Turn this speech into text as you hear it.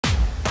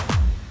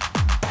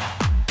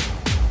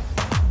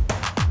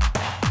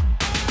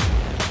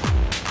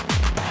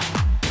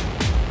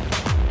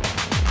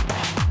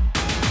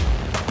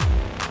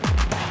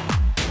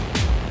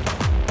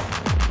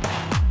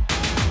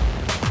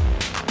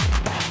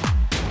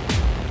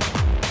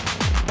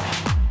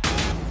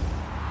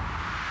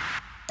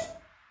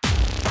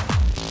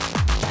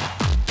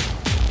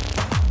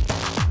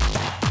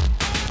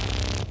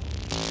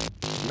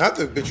Not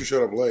the bitch you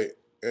showed up late.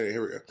 Hey,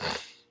 here we go.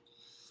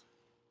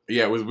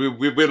 Yeah,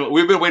 we've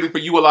been waiting for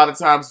you a lot of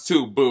times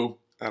too, boo.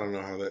 I don't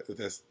know how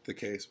that's the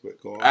case,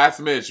 but go on. Ask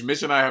Mitch.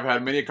 Mitch and I have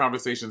had many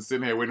conversations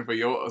sitting here waiting for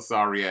your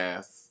sorry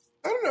ass.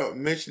 I don't know,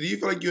 Mitch. Do you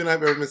feel like you and I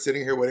have ever been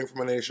sitting here waiting for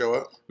Monet to show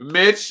up?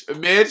 Mitch.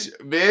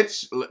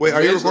 Wait,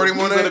 are you recording,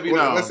 Monet?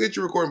 Well, let's get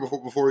you recording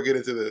before we get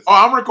into this.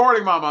 Oh, I'm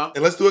recording, Mama.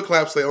 And let's do a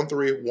clap slate on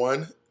 3.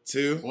 1,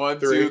 2, 1,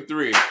 3. 2,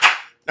 3.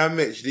 Now,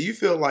 Mitch, do you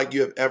feel like you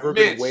have ever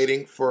been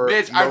waiting for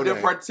Mitch,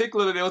 Monet?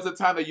 particularly, there was a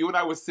time that you and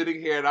I were sitting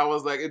here and I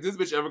was like, is this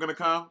bitch ever going to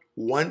come?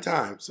 One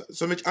time.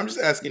 So, Mitch, I'm just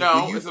asking.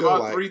 No, do you it's feel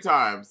about like, 3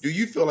 times. Do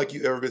you feel like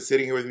you've ever been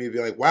sitting here with me and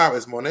be like, wow,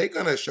 is Monet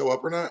going to show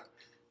up or not?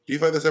 Do you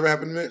feel like this ever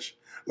happened, Mitch?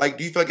 Like,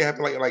 do you feel like it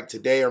happened like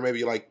today or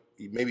maybe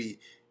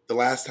the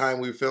last time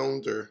we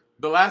filmed or?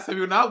 The last time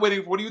you were not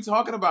waiting. What are you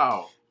talking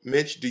about?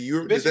 Mitch,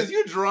 Mitch, is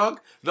you drunk?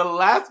 The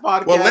last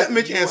podcast. Well, let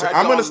Mitch answer.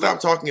 I'm going to stop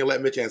talking and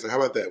let Mitch answer. How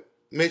about that?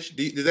 Mitch,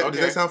 does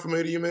that sound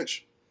familiar to you,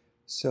 Mitch?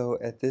 So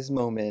at this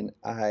moment,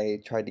 I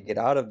tried to get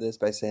out of this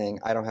by saying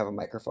I don't have a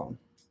microphone.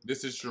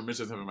 This is true. Mitch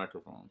doesn't have a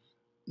microphone.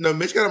 No,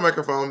 Mitch got a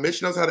microphone.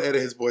 Mitch knows how to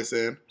edit his voice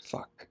in.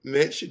 Fuck.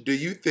 Mitch, do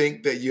you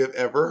think that you have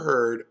ever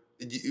heard,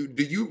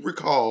 do you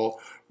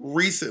recall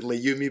recently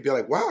you and me be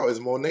like, wow, is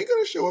Monet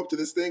going to show up to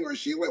this thing or is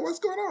she like, what's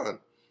going on?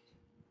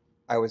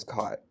 I was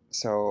caught.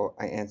 So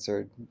I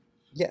answered,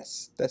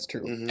 yes, that's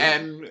true. Mm-hmm.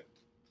 And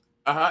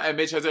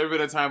Mitch, has there ever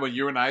been a time when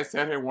you and I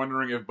sat here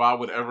wondering if Bob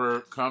would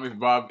ever come? If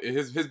Bob,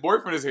 his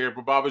boyfriend is here,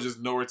 but Bob is just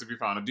nowhere to be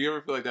found. Do you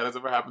ever feel like that has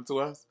ever happened to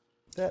us?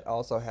 That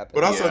also happened.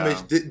 But also,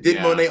 Mitch,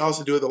 did Monet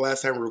also do it the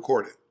last time we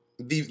recorded?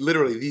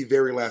 Literally the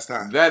very last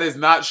time. That is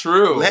not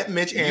true. Let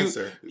Mitch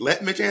answer.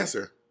 Let Mitch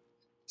answer.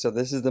 So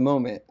this is the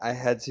moment. I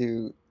had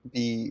to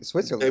be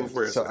Switzerland.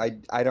 So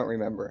I don't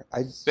remember.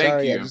 I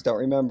just don't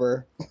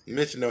remember.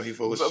 Mitch know he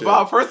full of shit.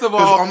 Bob, first of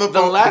all, on the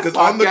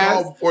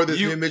call before this,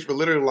 me and Mitch were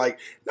literally like,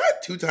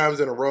 not 2 times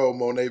in a row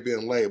Monet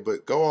being late,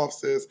 but go off,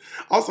 sis.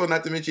 Also,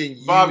 not to mention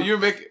you. Bob, you're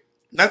making.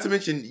 Not to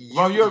mention you,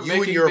 Bob, you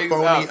and your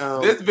phony,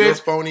 your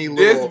phony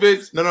little.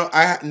 This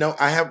bitch. No,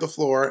 I have the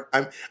floor.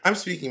 I'm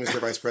speaking, Mr.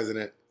 Vice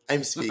President.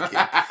 I'm speaking.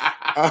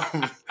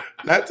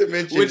 Not to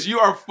mention, which you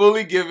are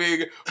fully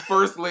giving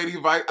First Lady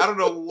Vice. I don't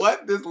know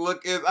what this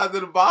look is. I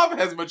said Bob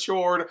has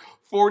matured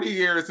 40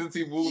 years since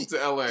he moved to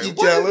LA. You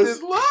what jealous? Is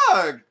this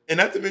look? And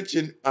not to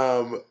mention,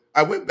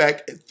 I went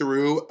back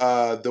through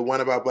the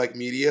one about Black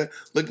media,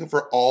 looking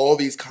for all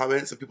these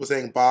comments of people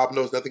saying Bob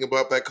knows nothing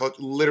about Black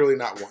culture. Literally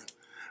not one.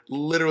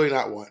 Literally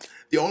not one.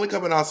 The only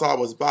comment I saw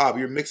was, Bob,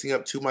 you're mixing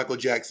up 2 Michael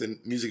Jackson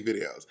music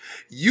videos.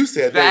 You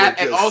said that,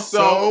 there were just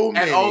so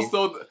many.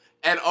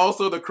 And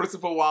also the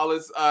Christopher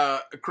Wallace, I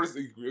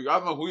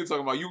don't know who you're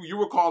talking about. You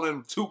were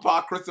calling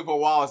Tupac Christopher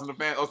Wallace in the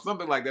fan or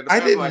something like that.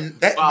 I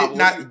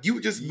didn't. You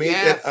just made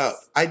that up.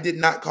 I did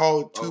not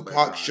call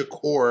Tupac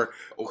Shakur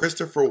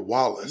Christopher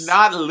Wallace.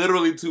 Not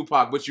literally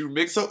Tupac, but you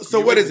mixed.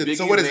 So what is it?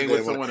 So what is it?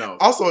 With someone else.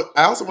 Also,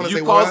 I also want to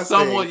say one last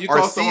thing.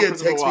 Arcia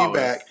texted me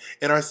back,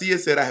 and Arcia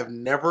said, "I have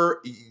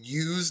never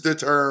used the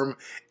term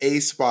A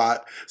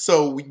spot."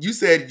 So you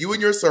said you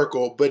and your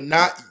circle, but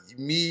not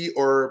me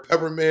or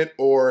Peppermint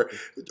or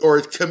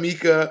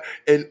Kamika,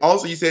 and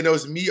also you said no,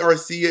 it's me,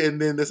 Arcia,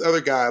 and then this other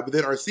guy, but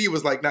then Arcia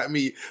was like, not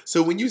me.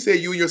 So when you say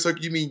you and your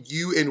circle, you mean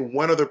you and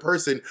one other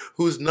person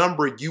whose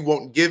number you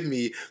won't give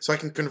me so I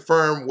can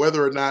confirm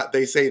whether or not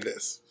they say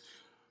this.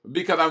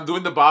 Because I'm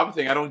doing the Bob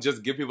thing. I don't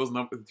just give people's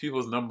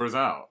numbers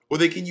out. Well,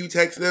 then can you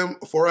text them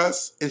for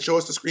us and show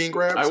us the screen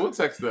grabs? I will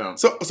text them.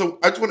 So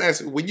I just want to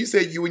ask, when you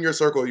say you and your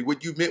circle,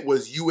 what you meant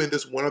was you and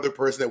this one other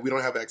person that we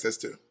don't have access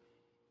to.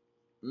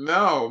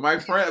 No, my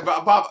friend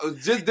Bob.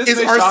 Just this is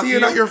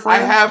Arcia not your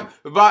friend? I have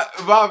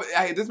Bob.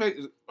 This may.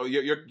 Oh,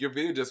 your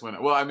video just went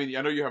out. Well, I mean,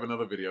 I know you have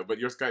another video, but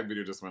your Skype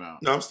video just went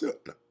out. No, I'm still.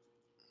 No.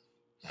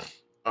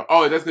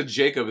 Oh, that's because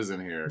Jacob is in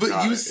here. But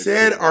God, you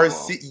said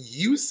Arcia.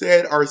 You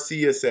said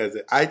Arcia says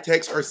it. I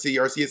text Arcia.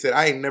 Arcia said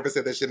I ain't never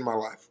said that shit in my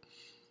life.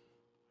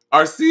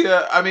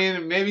 Arcia. I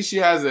mean, maybe she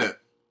hasn't.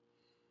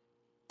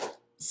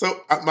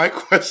 So my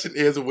question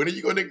is, when are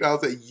you going to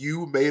acknowledge that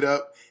you made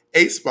up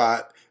A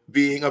spot?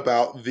 Being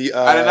about the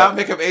I did not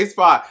make up A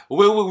spot.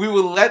 We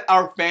will let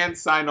our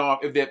fans sign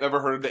off if they've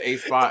ever heard of the A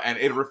spot and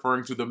it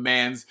referring to the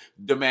man's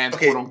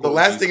okay, quote unquote. The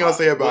last thing I'll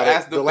say about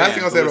it. The last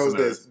thing I'll say about it was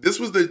this.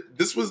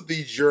 This was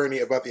the journey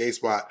about the A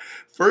spot.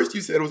 First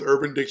you said it was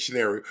Urban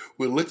Dictionary.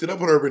 We looked it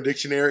up on Urban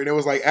Dictionary and it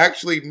was like,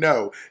 actually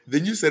no.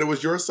 Then you said it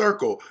was your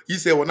circle. You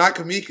said, well, not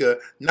Kamika,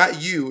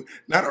 not you,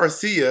 not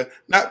Arcia,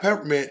 not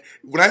Peppermint.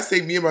 When I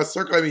say me and my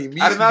circle, I mean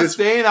me. I did not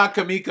say not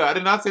Kamika. I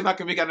did not say not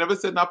Kamika. I never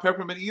said not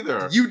Peppermint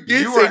either. You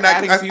did say not.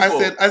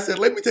 I said,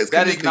 let me text Kamika.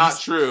 That is not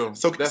true.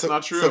 That's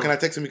not true. So can I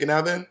text Kamika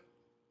now then?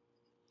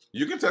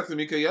 You can text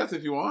Kamika, yes,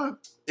 if you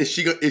want. Is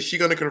she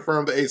going to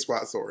confirm the A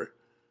spot story?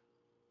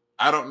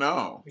 I don't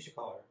know. We should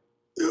call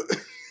her.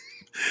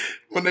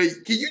 Monet,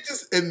 can you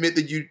just admit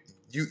that you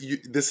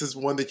this is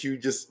one that you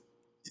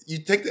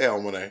take the L,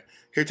 Monet.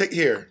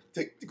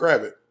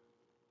 Grab it.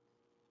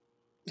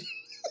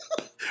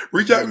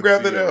 Reach out and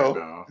grab that L.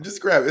 Right,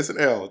 just grab it. It's an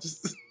L.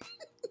 Just.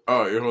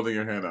 Oh, you're holding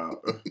your hand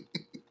out.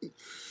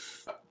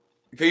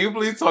 Can you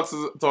please talk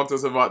to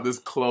us about this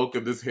cloak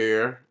and this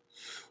hair?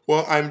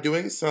 Well, I'm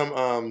doing some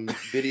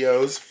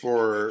videos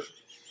for.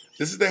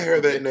 This is the hair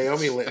that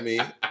Naomi lent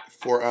me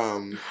for.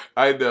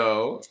 I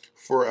know.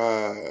 For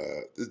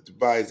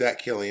by Zach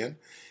Killian,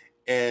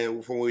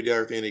 and when we did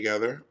everything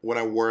together, when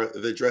I wore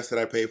the dress that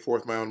I paid for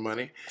with my own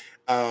money,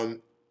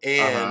 and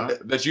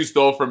that you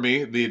stole from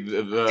me, the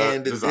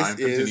design.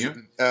 This is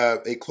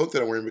a cloak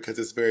that I'm wearing because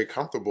it's very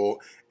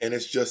comfortable, and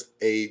it's just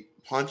a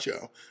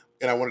poncho,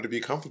 and I wanted to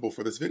be comfortable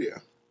for this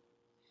video.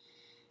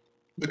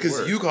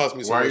 Because you caused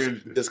me so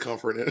much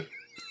discomfort in it.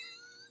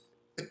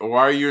 Why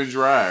are you in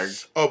drag?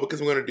 Oh,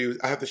 because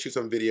I have to shoot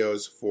some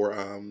videos for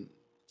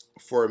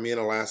me in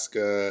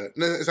Alaska.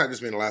 No, it's not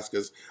just me in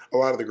Alaska. A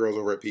lot of the girls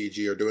over at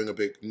PG are doing a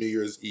big New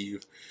Year's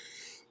Eve.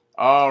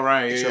 Oh,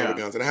 right, yeah.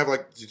 And I have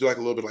to do a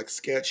little bit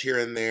sketch here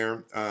and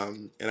there,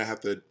 and I have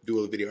to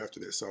do a video after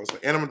this. So I was like,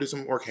 and I'm gonna do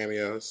some more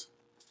cameos.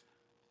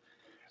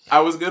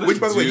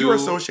 Which, by the way, you are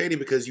so shady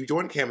because you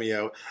joined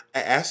Cameo.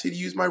 I asked you to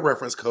use my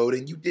reference code,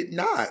 and you did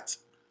not.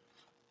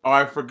 Oh,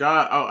 I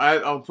forgot.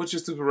 I'll put your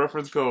stupid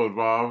reference code,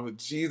 Bob.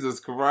 Jesus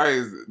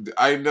Christ!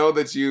 I know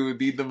that you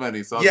need the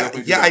money, so I'll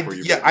definitely do that for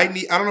you. I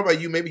don't know about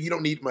you. Maybe you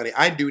don't need money.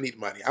 I do need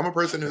money. I'm a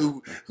person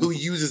who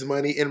uses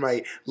money in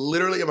my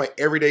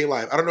everyday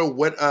life. I don't know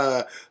what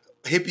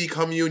hippie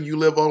commune you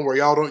live on where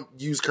y'all don't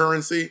use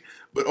currency,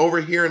 but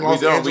over here in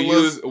Los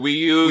Angeles, we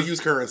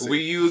use currency. We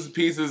use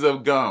pieces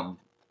of gum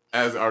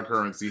as our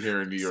currency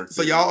here in New York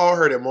City. So y'all all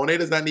heard it. Monet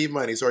does not need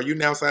money. So are you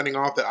now signing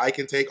off that I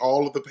can take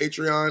all of the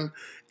Patreon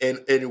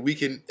and we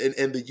can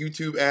and the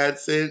YouTube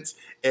AdSense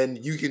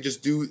and you can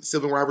just do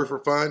Sibling Rivalry for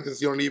fun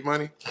because you don't need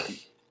money?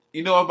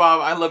 You know what,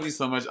 Bob? I love you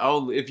so much.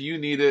 If you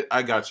need it,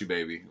 I got you,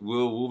 baby.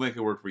 We'll make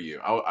it work for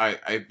you.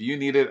 If you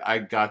need it, I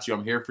got you.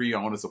 I'm here for you.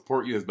 I want to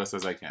support you as best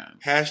as I can.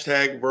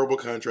 Hashtag verbal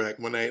contract.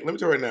 Monet, let me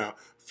tell you right now,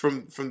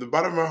 from the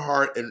bottom of my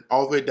heart and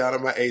all the way down to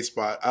my A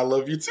spot, I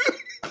love you too.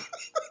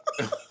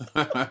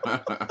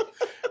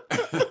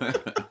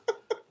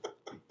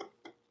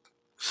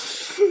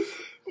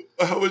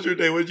 How was your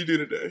day? What did you do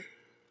today?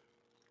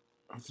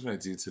 What did I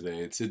do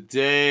today?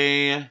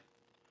 Today, oh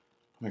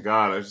my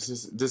God,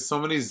 there's so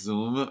many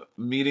Zoom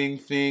meeting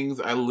things.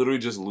 I literally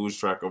just lose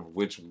track of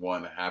which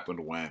one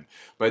happened when.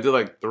 But I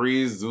did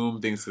 3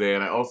 Zoom things today,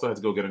 and I also had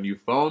to go get a new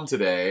phone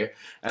today.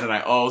 And then I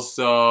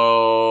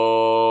also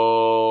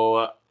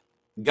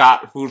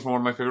got food from one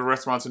of my favorite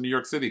restaurants in New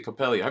York City,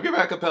 Capellia. Have you ever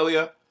had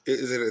Capellia?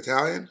 Is it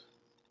Italian?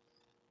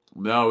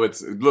 No,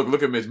 it's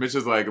look at Mitch. Mitch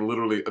is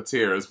literally a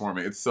tear is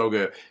forming. It's so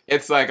good.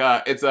 It's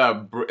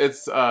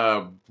it's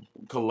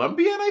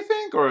Colombian, I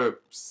think, or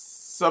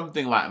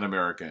something Latin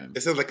American.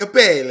 It sounds like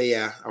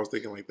Capellia. I was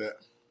thinking like that.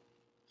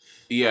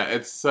 Yeah,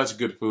 it's such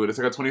good food. It's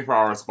like a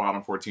 24-hour spot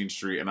on 14th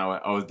Street, and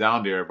I was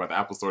down there by the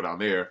Apple Store down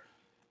there.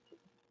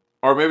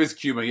 Or maybe it's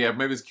Cuban. Yeah,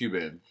 maybe it's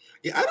Cuban.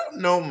 Yeah, I don't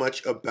know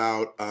much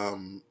about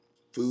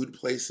food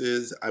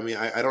places. I mean,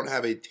 I don't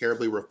have a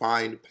terribly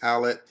refined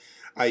palate.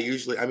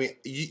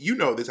 You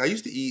know this. I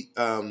used to eat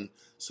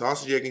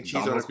sausage, egg, and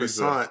cheese on a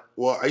croissant.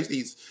 Well, I used to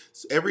eat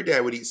every day. I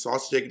would eat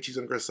sausage, egg, and cheese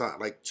on a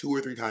croissant 2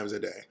 or 3 times a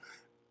day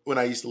when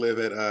I used to live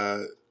at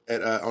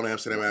on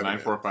Amsterdam Avenue.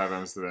 945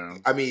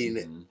 Amsterdam. I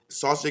mean,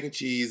 sausage, egg, and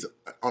cheese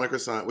on a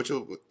croissant, which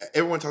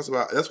everyone talks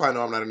about. That's why I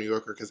know I'm not a New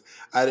Yorker because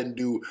I didn't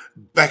do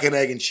bacon,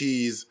 egg, and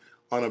cheese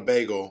on a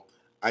bagel.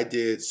 I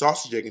did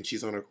sausage, egg, and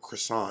cheese on a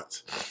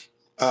croissant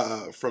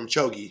from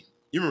Chogi.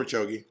 You remember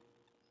Chogi?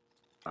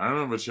 I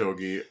remember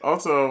Chogi.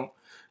 Also,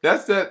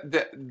 that's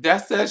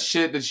that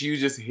shit that you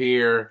just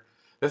hear.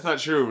 That's not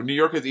true. New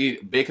Yorkers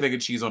eat bacon, egg,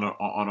 and cheese on a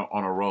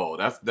roll.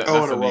 That's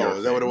on a roll.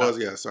 Is that what it was?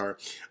 Yeah, sorry.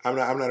 I'm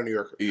not a New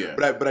Yorker. Yeah.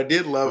 But I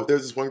did love.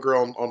 There's this one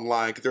girl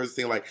online because there was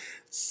this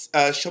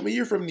thing show me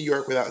you're from New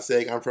York without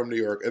saying I'm from New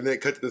York, and then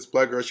it cut to this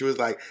black girl. She was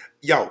like,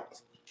 "Yo,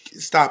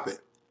 stop it."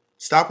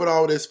 Stop with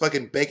all this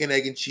fucking bacon,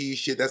 egg, and cheese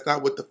shit. That's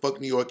not what the fuck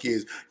New York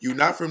is. You're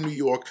not from New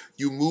York.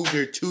 You moved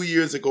here 2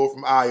 years ago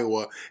from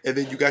Iowa, and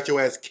then you got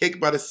your ass kicked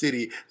by the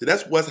city. So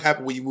that's what's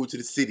happened when you move to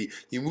the city.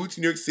 You move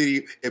to New York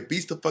City, it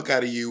beats the fuck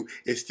out of you,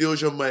 it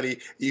steals your money, and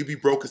you be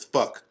broke as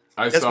fuck.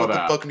 That's what the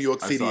fuck New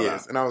York City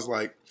is. And I was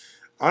like,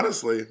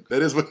 honestly,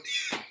 that is what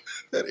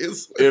that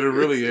is. It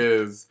really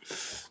is.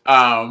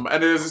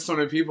 And there's just so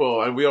many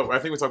people, and I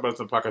think we talked about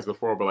this on the podcast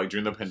before, but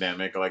during the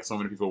pandemic, so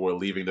many people were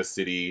leaving the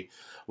city.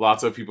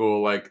 Lots of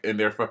people in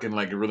their fucking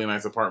really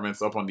nice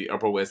apartments up on the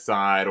Upper West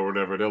Side or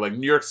whatever. They're like,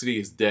 New York City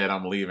is dead.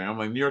 I'm leaving. I'm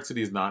like, New York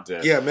City is not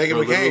dead. Yeah, Megan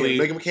McCain.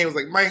 Megan McCain was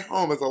like, my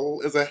home is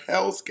a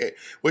hellscape.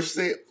 What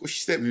she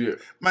said? Yeah.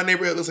 My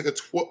neighborhood looks like a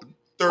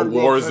third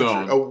world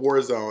country. A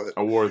war zone.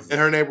 A war zone. And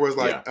her neighbor was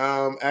like,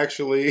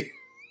 actually.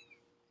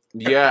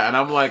 Yeah, and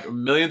I'm like,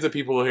 millions of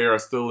people here are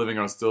still living,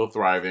 are still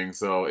thriving.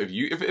 So if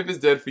it's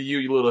dead for you,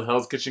 you little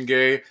Hell's Kitchen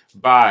gay,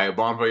 bye,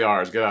 bon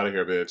voyage, get out of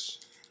here, bitch.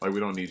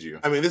 We don't need you.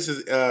 I mean, this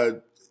is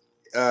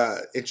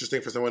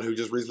interesting for someone who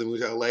just recently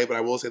moved to LA, but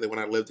I will say that when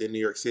I lived in New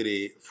York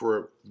City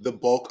for the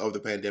bulk of the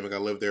pandemic, I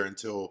lived there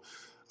until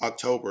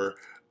October.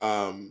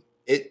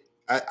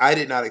 I I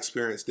did not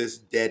experience this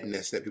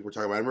deadness that people were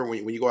talking about. I remember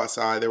when you go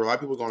outside, there were a lot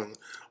of people going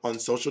on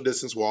social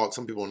distance walks.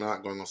 Some people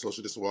not going on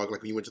social distance walk.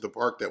 Like when you went to the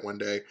park that one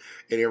day,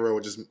 and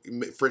everyone was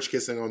just French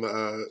kissing on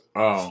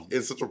the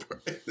in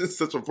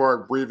Central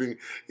Park, breathing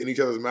in each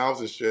other's mouths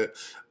and shit.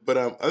 But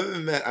other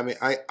than that, I mean,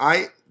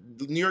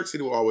 New York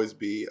City will always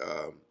be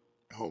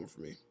home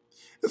for me.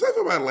 That's how I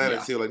feel about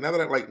Atlanta too. Like now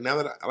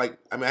that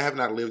I mean, I have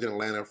not lived in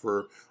Atlanta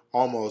for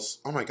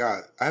almost. Oh my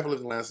God, I haven't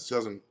lived in Atlanta since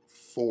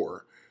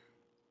 2004.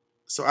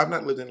 So I've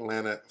not lived in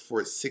Atlanta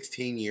for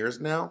 16 years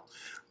now,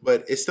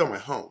 but it's still my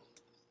home.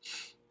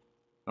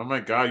 Oh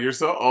my God, you're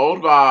so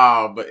old,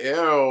 Bob.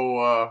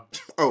 Ew.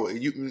 Oh,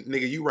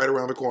 you right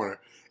around the corner.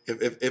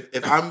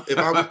 If I'm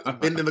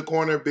bending the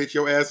corner, bitch,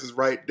 your ass is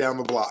right down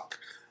the block,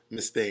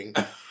 Miss Thing.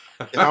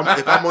 If I'm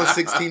on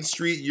 16th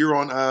Street, you're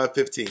on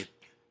 15.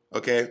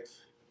 Okay.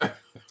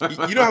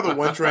 You know how the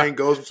one train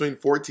goes between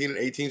 14th and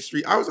 18th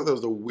Street? I always thought that was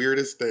the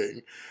weirdest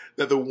thing.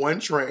 That the one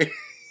train.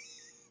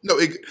 No,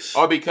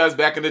 because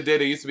back in the day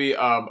there used to be a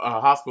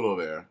hospital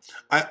there.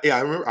 I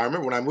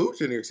remember when I moved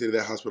to New York City,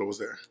 that hospital was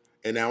there,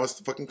 and now it's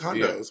the fucking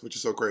condos, which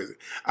is so crazy.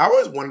 I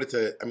always wanted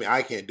to. I mean,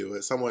 I can't do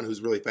it. Someone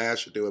who's really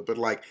fast should do it. But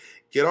like,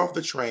 get off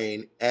the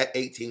train at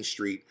 18th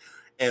Street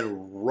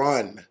and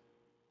run,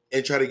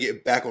 and try to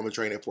get back on the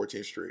train at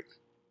 14th Street.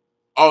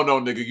 Oh no,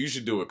 nigga, you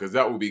should do it because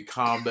that would be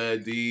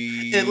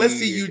comedy. And let's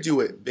see you do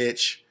it,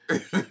 bitch.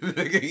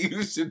 Nigga,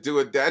 you should do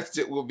it.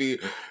 That will be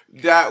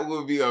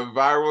a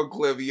viral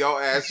clip.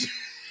 Your ass.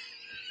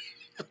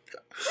 What the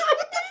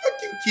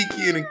fuck you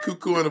kikiing and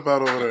cuckooing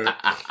about over there?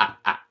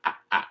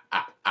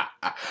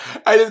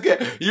 I just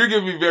get you're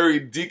giving me very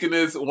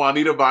Deaconess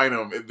Juanita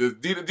Bynum. Do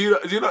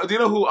you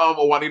know who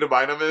Juanita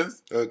Bynum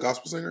is? A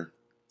gospel singer?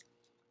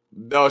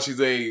 No,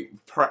 she's a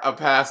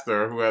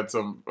pastor who had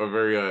a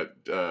very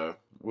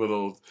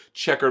little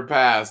checkered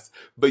past.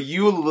 But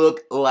you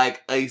look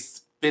like a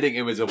fitting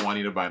image of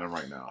Juanita Bynum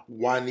right now.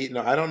 Juanita,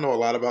 no, I don't know a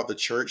lot about the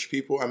church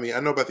people. I mean,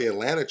 I know about the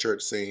Atlanta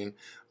church scene,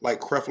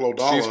 like Creflo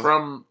Dollar. She's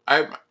from.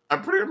 I'm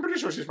pretty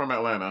sure she's from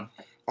Atlanta.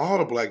 All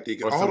the black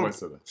deacons.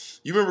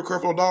 You remember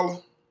Creflo Dollar?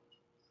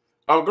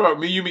 Oh,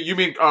 girl, you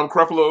mean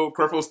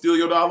Creflo steal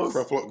your dollars?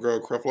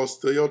 Creflo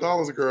steal your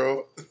dollars,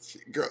 girl.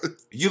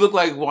 You look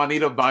like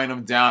Juanita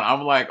Bynum down.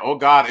 I'm like, oh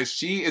God,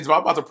 is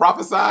about to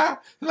prophesy?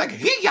 Like,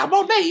 hiya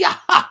Monet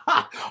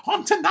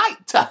on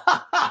tonight.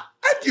 I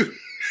do.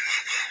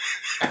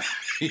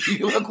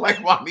 You look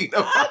like Juanita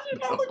Bynum. I do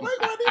not look like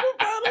Juanita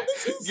Bynum.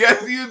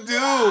 Yes, you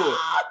do.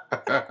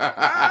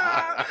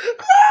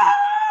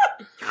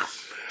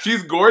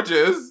 She's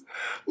gorgeous.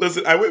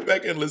 Listen, I went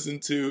back and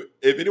listened to,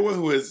 if anyone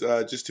who is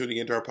just tuning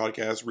into our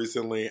podcast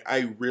recently,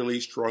 I really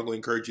strongly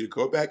encourage you to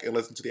go back and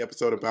listen to the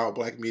episode about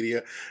Black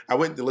media. I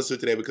went to listen to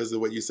it today because of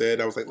what you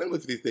said. I was like, let me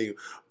listen to these things.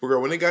 But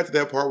girl, when it got to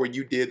that part where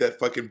you did that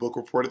fucking book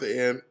report at the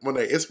end,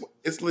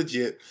 it's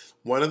legit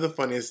one of the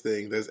funniest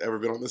things that's ever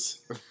been on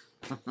this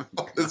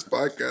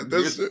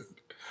podcast.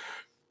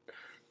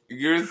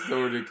 You're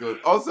so ridiculous.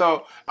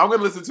 Also, I'm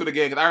gonna listen to it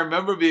again because I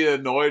remember being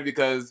annoyed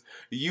because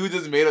you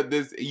just made up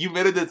this. You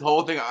made it this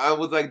whole thing. I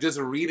was like just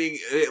reading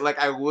it like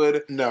I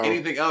would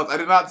anything else. I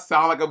did not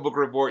sound like a book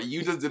report.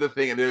 You just did a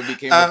thing and then it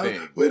became a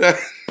thing.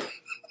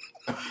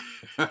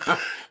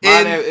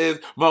 My name is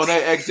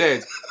Monet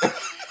Exchange.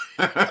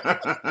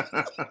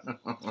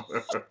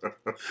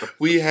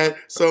 We had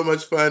so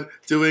much fun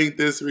doing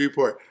this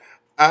report.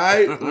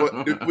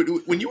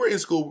 When you were in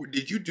school,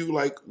 did you do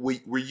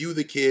were you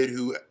the kid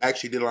who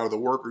actually did a lot of the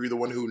work, or were you the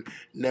one who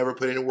never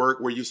put in work?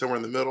 Were you somewhere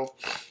in the middle?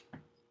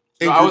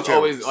 No, I was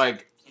always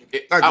like,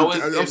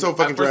 I'm so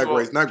fucking drag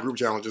race, not group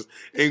challenges,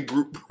 in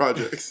group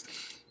projects.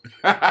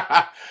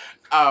 I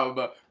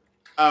would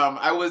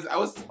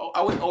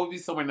always be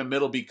somewhere in the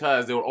middle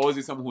because there would always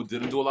be someone who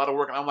didn't do a lot of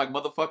work, and I'm like,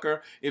 motherfucker,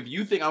 if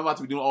you think I'm about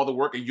to be doing all the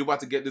work and you're about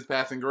to get this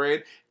passing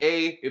grade,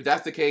 if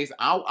that's the case,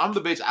 I'm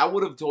the bitch. I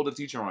would have told the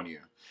teacher on you.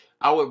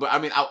 I would, but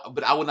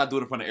I would not do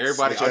it in front of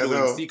everybody. I would do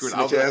it in secret.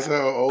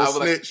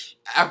 Snitch.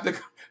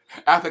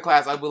 After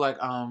class, I'd be like,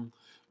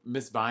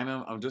 Miss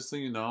Bynum, just so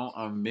you know,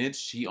 Mitch,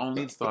 she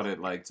only started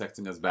like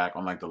texting us back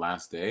on like the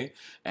last day,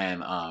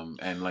 and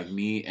like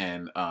me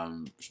and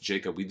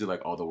Jacob, we did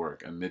like all the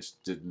work, and Mitch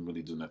didn't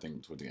really do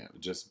nothing toward the end.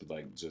 Just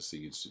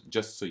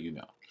so you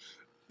know,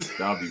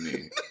 that'll be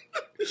me.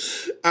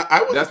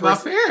 That's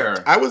not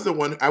fair. I was the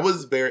one. I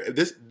was very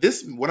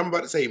this. What I'm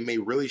about to say may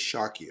really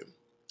shock you.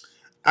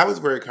 I was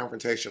very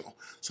confrontational.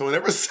 So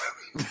whenever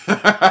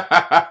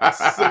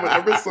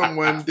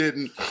someone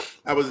didn't,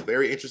 I was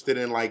very interested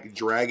in like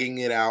dragging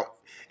it out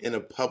in a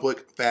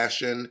public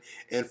fashion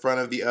in front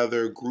of the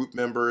other group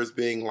members,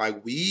 being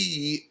like,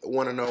 we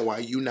want to know why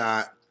you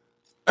not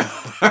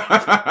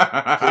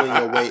pulling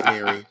your weight,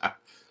 Mary.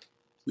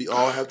 We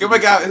all have to. Oh my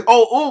God.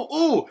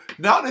 Oh.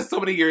 Now that so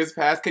many years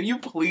passed, can you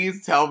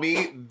please tell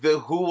me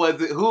who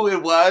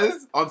it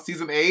was on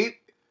season 8?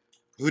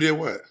 Who did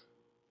what?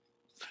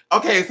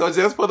 Okay, so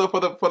just for the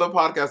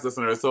podcast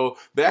listeners, so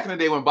back in the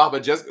day when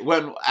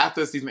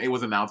after season 8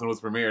 was announced and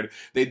was premiered,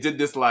 they did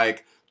this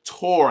like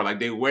tour. Like,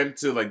 they went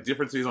to like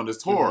different cities on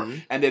this tour. Mm-hmm.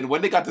 And then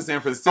when they got to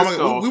San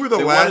Francisco, we were the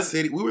last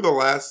city. We were the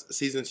last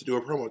season to do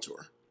a promo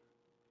tour.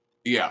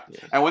 Yeah.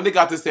 And when they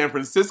got to San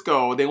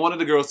Francisco, they wanted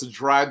the girls to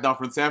drive down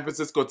from San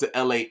Francisco to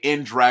LA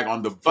in drag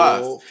on the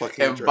bus.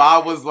 And drag.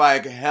 Bob was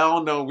like,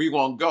 hell no, we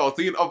won't go.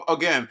 So, you know,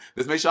 again,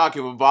 this may shock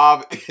you, but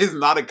Bob is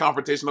not a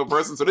confrontational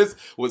person. So this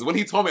was when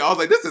he told me, I was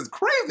like, this is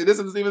crazy. This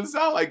doesn't even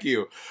sound like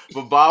you.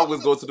 But Bob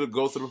would go to the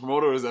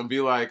promoters and be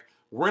like,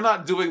 we're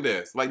not doing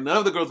this. Like, none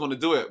of the girls want to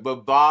do it,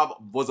 but Bob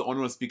was the only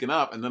one speaking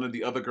up, and none of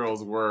the other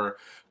girls were.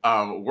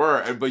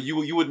 But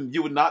you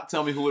would not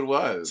tell me who it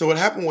was. So what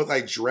happened was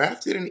I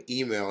drafted an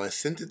email and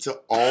sent it to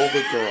all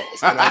the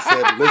girls, and I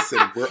said, "Listen,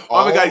 we're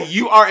all." Oh my God,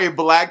 you are a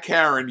Black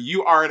Karen.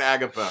 You are an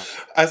Agatha.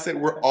 I said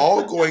we're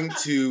all going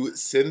to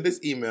send this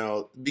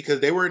email because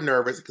they were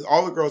nervous because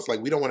all the girls were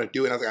like, we don't want to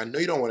do it. And I was like, I know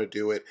you don't want to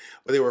do it,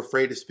 but they were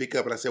afraid to speak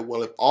up. And I said,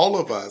 well, if all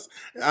of us,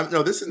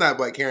 no, this is not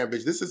Black Karen,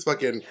 bitch. This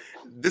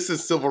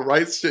is civil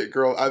rights shit,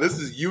 girl. This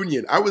is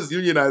union. I was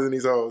unionizing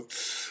these hoes.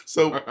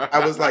 So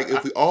I was like,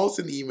 if we all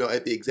send the email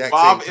at the exact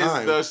same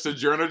time. Bob is the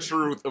Sojourner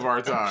Truth of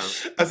our time.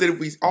 I said, if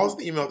we all send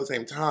the email at the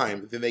same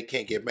time, then they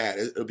can't get mad.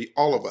 It'll be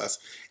all of us.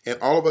 And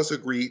all of us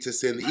agreed to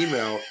send the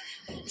email.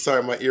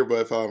 Sorry, my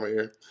earbud fell on my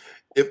ear.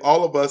 If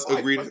all of us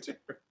agreed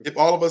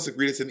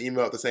to send the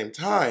email at the same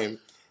time,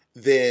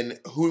 then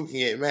who can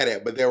get mad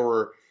at? But there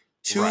were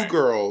two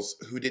girls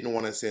who didn't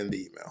want to send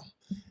the email.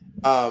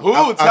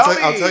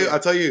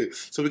 I'll tell you.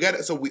 So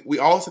we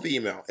all sent the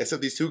email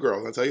except these two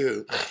girls. I'll tell you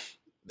who.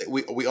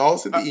 We all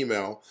sent the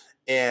email,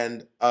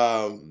 and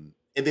then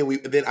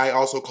I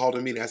also called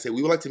a meeting. I said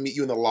we would like to meet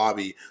you in the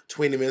lobby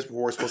 20 minutes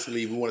before we're supposed to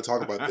leave. We want to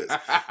talk about this.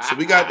 So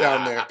we got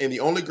down there, and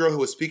the only girl who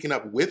was speaking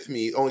up with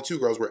me, only two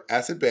girls, were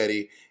Acid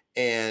Betty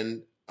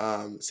and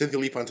Cynthia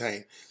Lee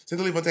Fontaine.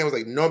 Cynthia Lee Fontaine was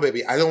like, no,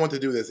 baby, I don't want to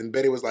do this. And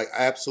Betty was like,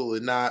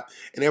 absolutely not.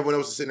 And everyone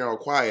else was sitting there all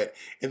quiet.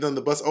 And then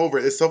the bus over,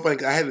 it's so funny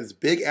because I had this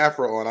big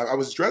afro on. I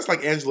was dressed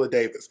like Angela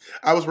Davis.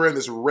 I was wearing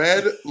this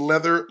red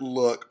leather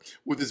look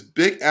with this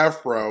big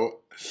afro.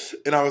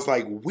 And I was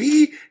like,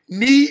 we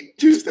need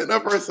to stand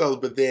up for ourselves.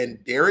 But then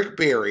Derek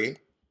Barry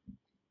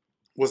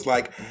was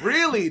like,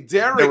 really?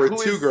 Derek? There were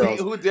two girls.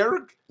 Who,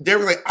 Derek?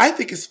 Derek was like, I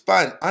think it's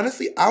fun.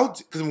 Honestly,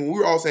 because when we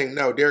were all saying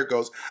no, Derek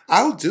goes,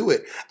 I'll do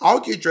it. I'll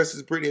get dressed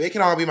as Britney. They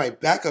can all be my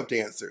backup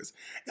dancers.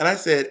 And I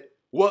said,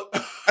 what?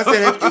 I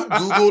said, have you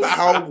Googled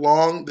how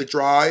long the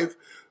drive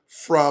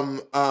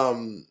from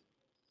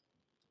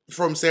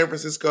San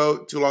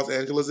Francisco to Los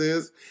Angeles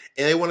is?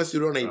 And they want us to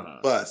do it on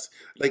a bus.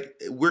 Like,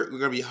 we're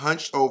going to be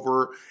hunched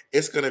over.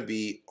 It's going to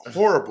be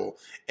horrible.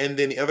 And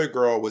then the other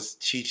girl was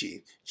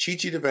Chi-Chi.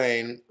 Chi-Chi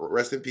Devane,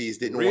 rest in peace,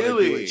 didn't want to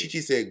do it. Chi-Chi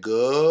said,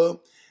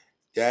 girl,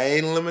 they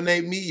ain't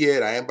eliminate me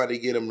yet. I ain't about to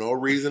get them no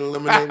reason to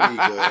eliminate me,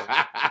 girl.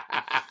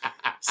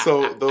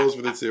 So those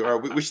were the two. All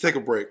right, we should take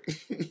a break.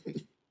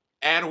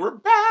 And we're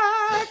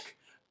back.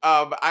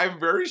 I'm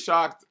very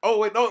shocked. Oh,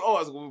 wait, no.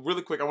 Oh,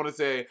 really quick, I want to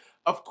say,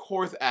 of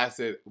course,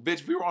 Acid.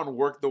 Bitch, we were on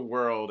Work the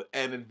World,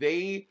 and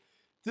they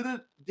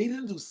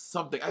didn't do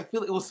something. I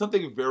feel it was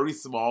something very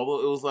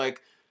small. It was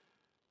like,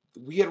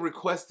 we had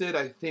requested,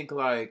 I think,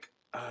 like,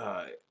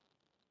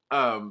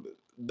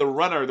 the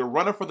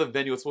runner for the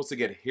venue was supposed to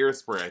get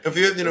hairspray. If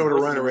you didn't know what a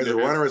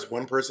runner is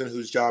one person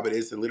whose job it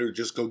is to literally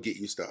just go get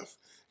you stuff.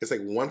 It's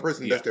like one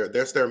person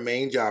that's their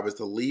main job is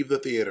to leave the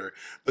theater,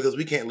 because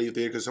we can't leave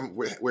the theater because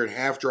we're in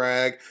half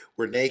drag,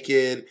 we're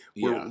naked,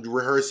 we're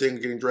rehearsing,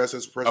 getting dressed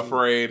as a person.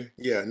 Afraid.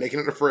 Yeah,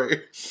 naked and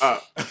afraid.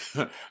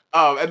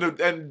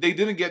 And they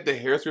didn't get the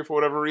hairspray for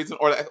whatever reason,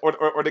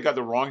 or they got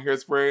the wrong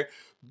hairspray.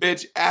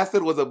 Bitch,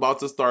 Acid was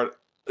about to start.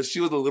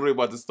 She was literally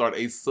about to start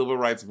a civil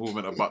rights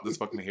movement about this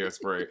fucking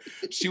hairspray.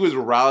 She was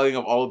rallying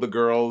up all of the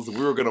girls. We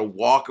were gonna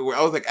walk away.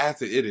 I was like,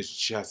 Acid, it is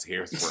just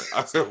hairspray.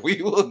 I said,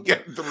 we will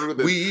get through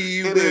this.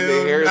 We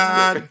will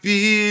not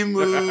be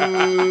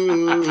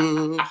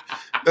moved.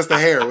 That's the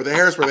hair. With the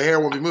hairspray, the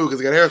hair won't be moved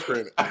because it got hairspray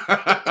in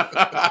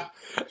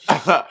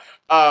it.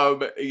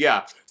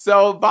 Yeah.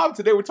 So, Bob,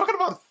 today we're talking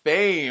about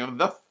fame.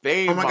 The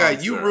fame. Oh my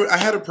monster. God, I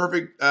had a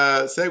perfect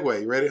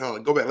segue. You ready? Hold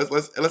on. Go back.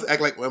 Let's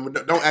act like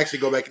don't actually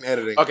go back in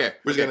editing. Okay.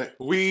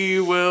 We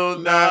will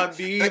not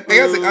be.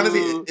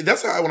 Honestly,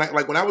 that's how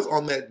when I was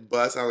on that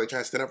bus, I was like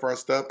trying to stand up for our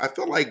stuff. I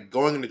felt like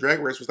going into Drag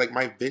Race was like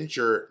my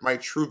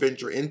true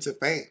venture into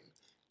fame,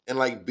 and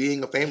like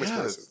being a famous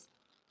person.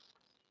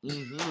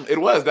 Mm-hmm.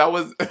 It was. That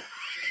was.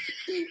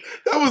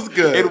 That was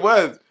good. It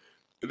was.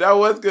 That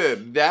was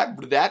good.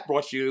 That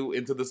brought you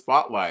into the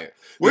spotlight.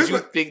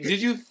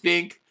 Did you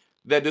think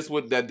that this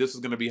was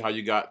going to be how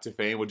you got to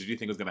fame, or did you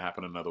think it was going to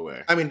happen another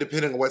way? I mean,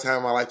 depending on what time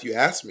of my life you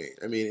asked me.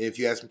 I mean, if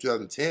you asked me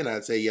 2010,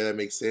 I'd say yeah, that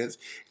makes sense.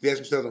 If you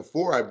asked me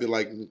 2004, I'd be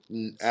like,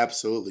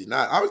 absolutely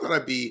not. I always thought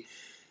I'd be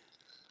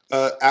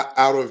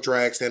out of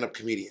drag stand-up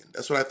comedian.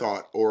 That's what I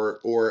thought, or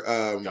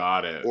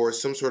got it, or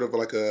some sort of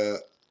like a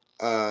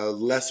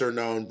lesser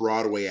known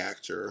Broadway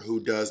actor who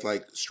does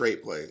like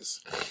straight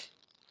plays.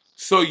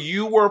 So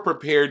you were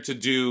prepared to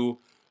do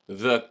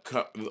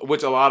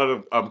which a lot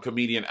of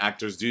comedian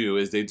actors do,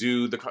 is they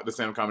do the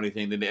stand-up comedy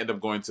thing, then they end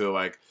up going to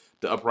like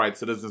the Upright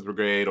Citizens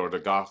Brigade or the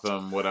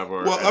Gotham,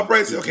 whatever. Well,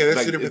 okay,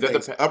 that's two different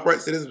things. The Upright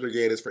Citizens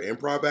Brigade is for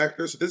improv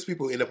actors. So this is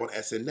people who end up on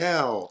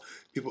SNL,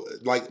 people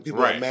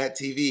on Mad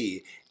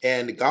TV.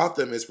 And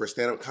Gotham is for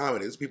stand-up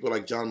comedy. It's people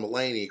like John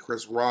Mulaney,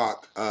 Chris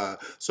Rock.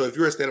 So if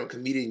you're a stand-up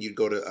comedian, you'd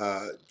go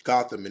to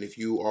Gotham. And if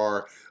you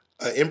are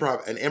an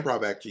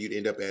improv actor, you'd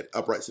end up at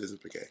Upright Citizens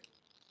Brigade.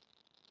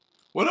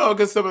 Well, no,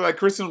 because something like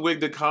Kristen Wiig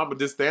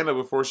did stand-up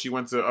before she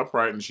went to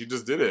Upright, and she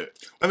just did it.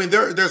 I mean,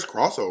 there's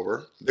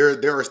crossover. There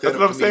are stand-up. That's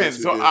what I'm saying.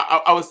 So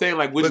I was saying,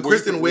 like,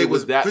 Kristen Wiig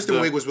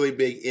was really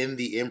big in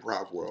the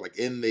improv world, like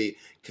in the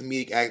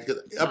comedic act.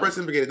 Because Upright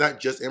Citizens Brigade is not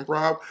just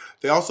improv.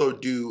 They also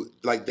do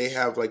they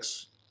have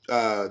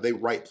they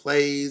write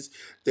plays.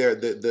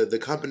 The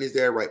companies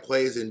there write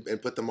plays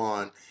and put them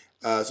on.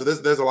 So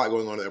there's a lot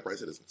going on at Upright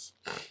Citizens.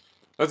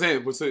 I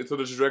was saying, so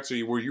the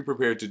trajectory, were you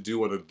prepared to do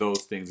one of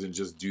those things and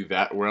just do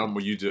that realm?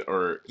 Were you just,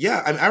 or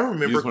yeah, I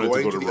remember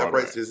going to the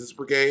Upright Citizens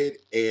Brigade,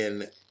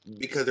 and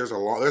because there's a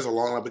long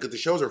line, because the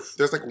shows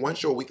there's like one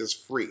show a week that's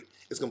free.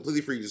 It's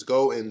completely free. You just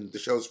go and the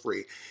show's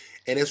free,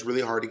 and it's really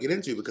hard to get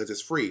into because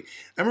it's free.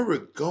 I remember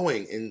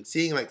going and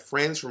seeing like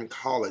friends from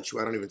college who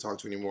I don't even talk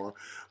to anymore,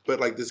 but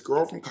like this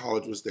girl from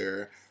college was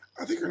there.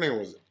 I think her name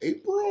was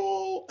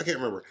April. I can't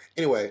remember.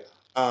 Anyway,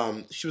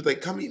 she was like,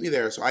 "Come meet me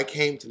there." So I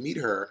came to meet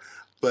her.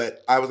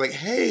 But I was like,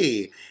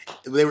 hey,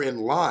 they were in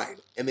line.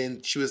 And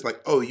then she was like,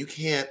 oh, you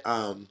can't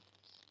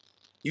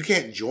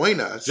join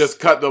us. Just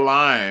cut the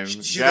line.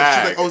 She's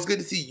like, oh, it's good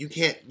to see you.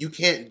 You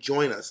can't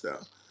join us though.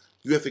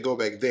 You have to go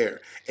back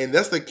there. And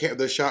that's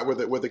the shot where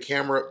the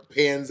camera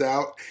pans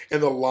out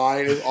and the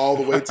line is all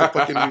the way to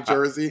fucking New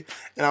Jersey.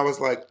 And I was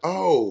like,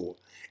 oh.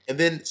 And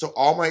then, so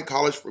all my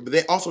college, but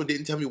they also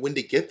didn't tell me when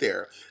to get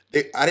there.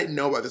 I didn't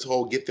know about this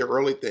whole get there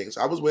early thing.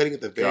 So I was waiting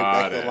at the very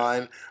back of the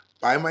line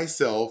by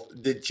myself,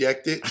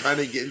 dejected, trying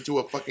to get into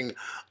a fucking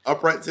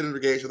Upright Citizens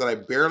Brigade show that I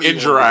barely in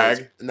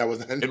drag. That was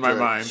not in my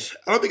mind.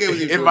 I don't think it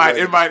was in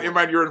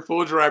mind. You're in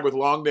full drag with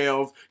long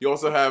nails. You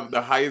also have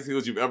the highest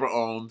heels you've ever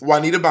owned.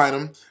 Juanita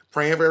Bynum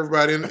praying for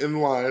everybody in the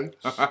line.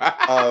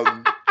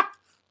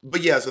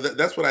 But yeah, so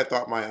that's what I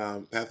thought my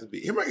path would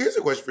be. Here's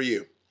a question for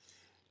you: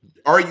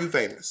 are you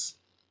famous?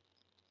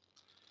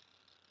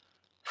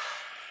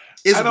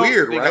 It's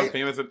weird, right?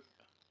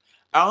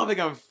 I don't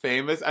think I'm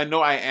famous. I know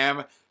I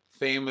am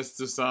famous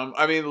to some.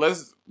 I mean,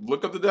 let's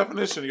look up the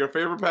definition. Your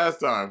favorite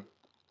pastime.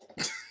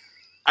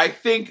 I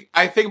think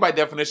by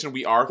definition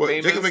we are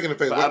famous. Jacob making a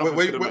face.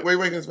 Wait,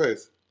 making his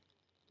face.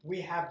 We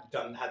have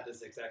had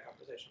this exact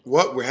conversation.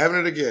 What? We're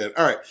having it again.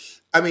 All right.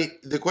 I mean,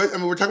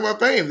 we're talking about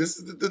fame. This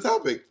is the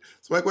topic.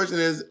 So my question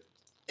is,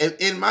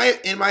 in my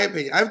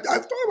opinion, I've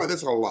thought about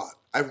this a lot.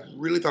 I've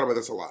really thought about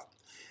this a lot.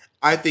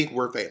 I think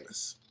we're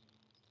famous.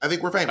 I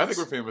think we're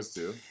famous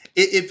too.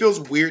 It feels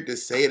weird to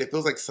say it. It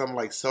feels like some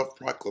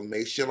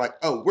self-proclamation, like,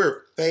 oh,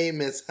 we're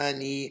famous,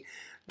 honey.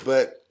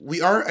 But we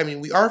are. I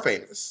mean, we are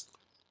famous.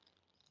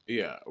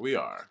 Yeah, we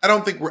are. I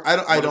don't think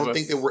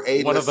that we're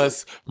A-list. One of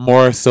us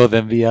more so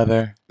than the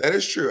other. That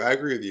is true. I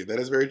agree with you.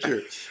 That is very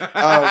true.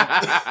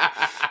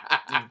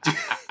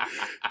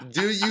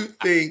 Do you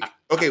think?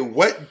 Okay,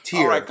 what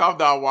tier? All right, calm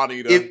down,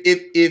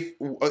 Juanita.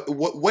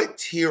 What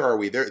tier are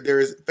we?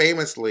 There is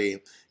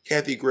famously.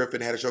 Kathy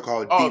Griffin had a show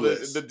called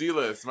D-List. The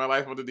D-List. My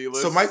Life on the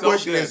D-List. So my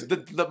question is...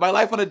 My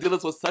Life on the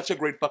D-List was such a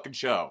great fucking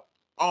show.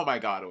 Oh my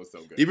God, it was so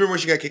good. Do you remember when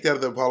she got kicked out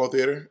of the Apollo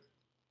Theater?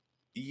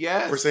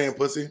 Yes. For saying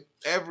pussy?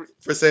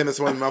 For saying that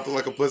someone's mouth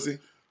looked like a pussy?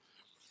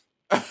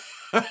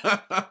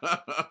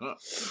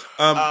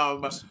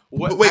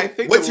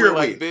 What's your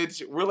like,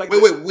 bitch? We're like...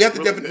 Wait. We have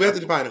to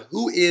define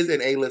who is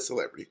an A-list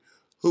celebrity.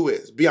 Who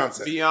is?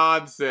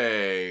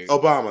 Beyonce.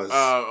 Obama's.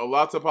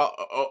 Lots of...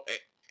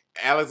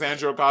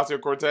 Alexandria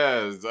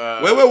Ocasio-Cortez.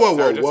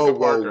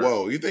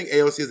 Whoa. You think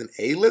AOC is an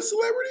A-list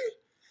celebrity?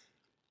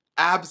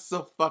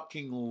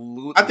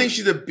 Abso-fucking-lutely. I think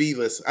she's a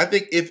B-list. I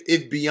think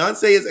if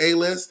Beyonce is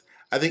A-list,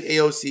 I think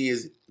AOC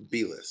is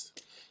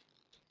B-list.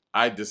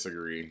 I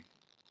disagree.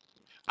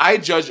 I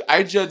judge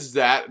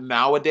that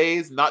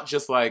nowadays, not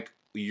just like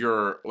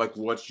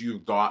what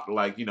you've got,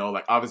 like, you know,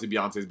 like obviously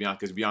Beyonce is Beyonce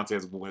because Beyonce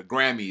has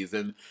Grammys,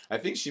 and I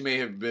think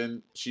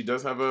she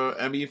does have a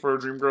Emmy for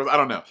Dreamgirls. I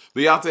don't know.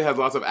 Beyonce has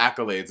lots of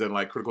accolades and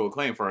like critical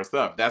acclaim for her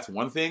stuff. That's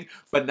one thing.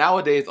 But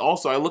nowadays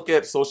also I look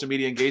at social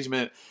media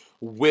engagement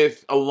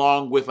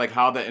along with like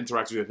how that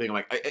interacts with your thing.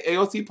 Like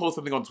AOC posts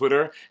something on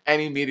Twitter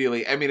and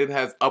immediately, I mean, it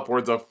has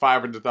upwards of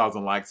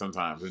 500,000 likes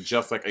sometimes, and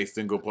just like a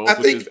single post. I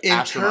think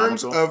in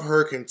terms of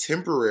her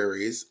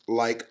contemporaries,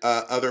 like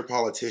other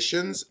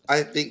politicians,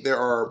 I think there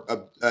are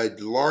a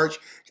large.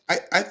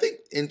 I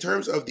think in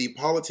terms of the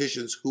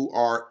politicians who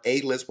are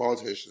A-list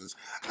politicians,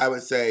 I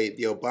would say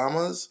the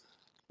Obamas,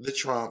 the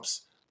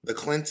Trumps, the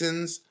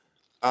Clintons,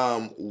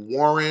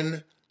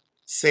 Warren,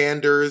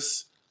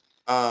 Sanders,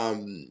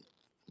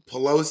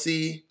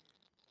 Pelosi,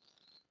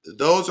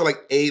 those are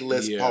like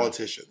A-list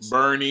politicians.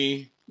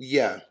 Bernie.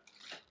 Yeah.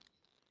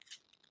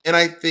 And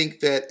I think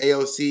that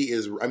AOC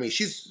is, I mean,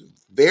 she's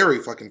very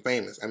fucking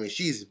famous. I mean,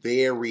 she's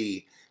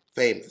very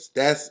famous.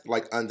 That's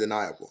like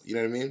undeniable. You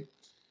know what I mean?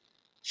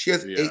 She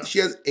has She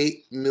has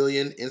 8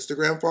 million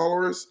Instagram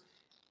followers,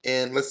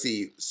 and let's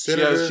see, she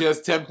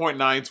has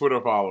 10.9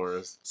 Twitter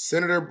followers.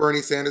 Senator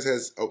Bernie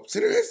Sanders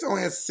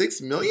only has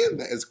 6 million.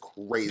 That is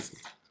crazy.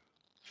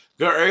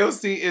 Their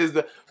AOC is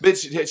the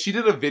bitch. She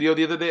did a video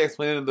the other day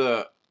explaining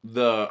the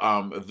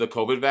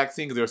COVID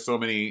vaccine because there's so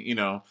many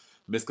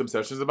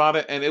misconceptions about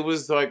it, and it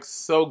was like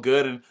so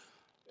good. And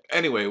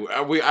anyway,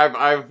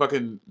 I've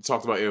fucking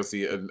talked about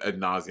AOC ad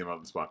nauseum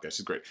on this podcast.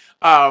 She's great.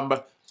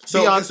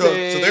 So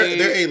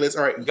they're A-list.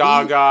 All right,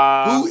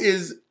 Gaga.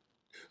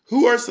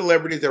 Who are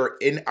celebrities that are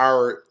in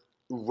our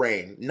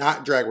reign?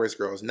 Not Drag Race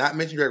girls. Not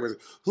mentioned Drag Race.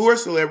 Who are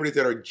celebrities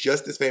that are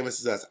just as famous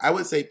as us? I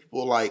would say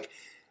people like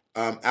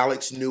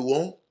Alex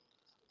Newell.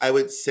 I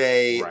would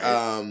say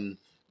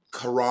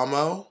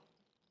Karamo.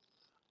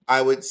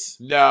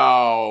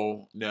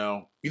 No.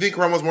 You think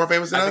Karamo's more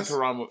famous than us? I think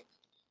Karamo,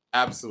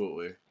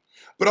 absolutely.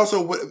 But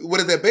also, what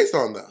is that based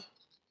on, though?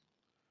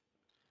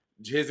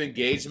 His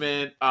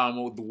engagement,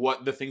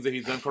 what the things that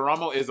he's done.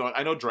 Karamo is on.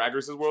 I know Drag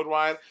Race is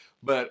worldwide,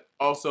 but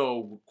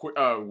also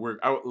I was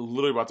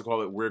literally about to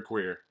call it We're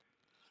Queer.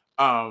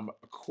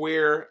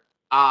 Queer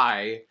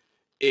Eye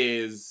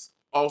is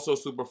also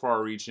super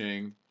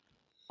far-reaching.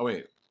 Oh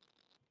wait,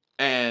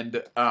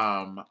 and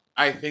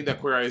I think that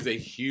Queer Eye is a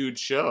huge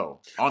show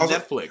on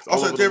Netflix.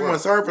 Also, to everyone,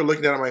 sorry for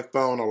looking down at my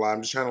phone a lot.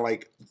 I'm just trying to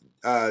like.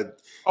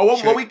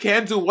 What we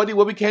can do,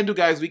 what we can do,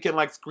 guys, we can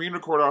like screen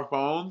record our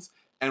phones.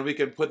 And we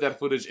can put that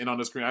footage in on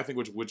the screen. I think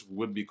which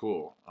would be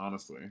cool,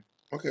 honestly.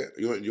 Okay,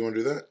 you want to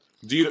do that?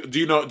 Do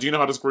you know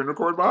how to screen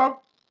record, Bob?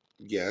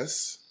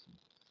 Yes.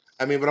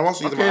 I mean, but I'm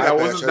also using my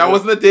iPad. That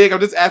wasn't a dig. I'm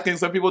just asking.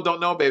 Some people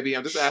don't know, baby.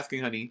 I'm just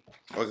asking, honey.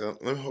 Okay,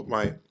 let me hope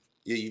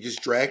you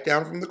just drag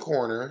down from the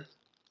corner.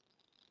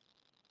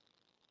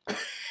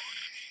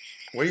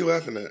 What are you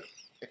laughing at?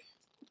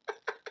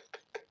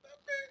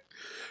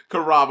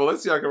 Karama.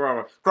 Let's see how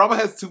Karama. Karama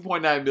has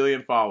 2.9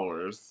 million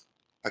followers.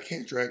 I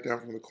can't drag down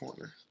from the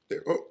corner.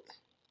 There. Oh.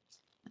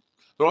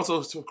 But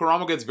also,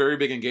 Karamo gets very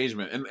big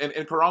engagement. And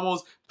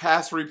Karamo's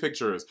past 3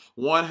 pictures,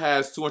 one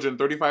has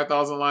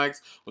 235,000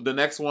 likes. The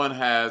next one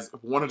has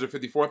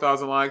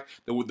 154,000 likes.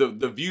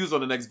 The views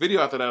on the next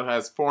video after that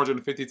has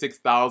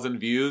 456,000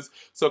 views.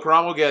 So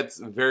Karamo gets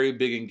very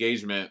big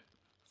engagement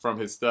from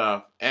his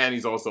stuff. And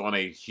he's also on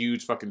a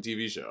huge fucking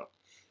TV show.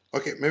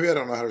 Okay, maybe I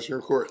don't know how to screen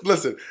record.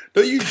 Listen,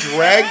 don't you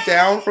drag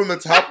down from the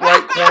top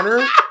right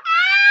corner?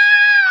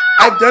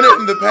 I've done it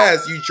in the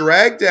past. You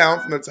drag down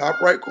from the top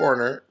right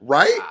corner,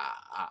 right?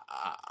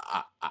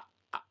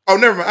 Oh,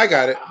 never mind. I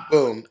got it.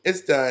 Boom.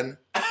 It's done.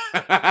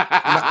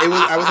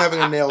 I was having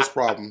a nails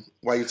problem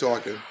while you're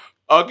talking.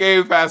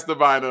 Okay, Pastor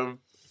Bynum.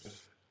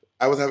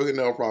 I was having a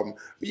nail problem.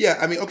 But yeah,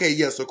 I mean, okay,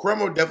 yeah, so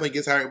Cremo definitely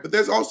gets higher. But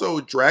there's also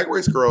Drag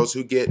Race girls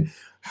who get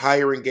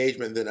higher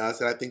engagement than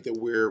us, and I think that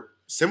we're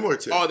similar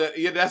to. Oh,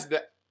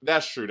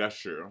 that's true. That's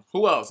true.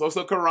 Who else?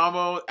 Also,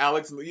 Karamo,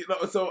 Alex.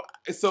 So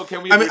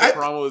can we?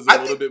 Karamo is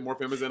a little bit more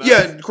famous than us.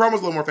 Yeah,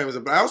 Karamo's a little more famous,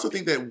 but I also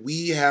think that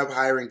we have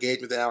higher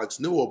engagement than Alex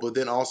Newell. But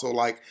then also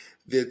like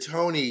the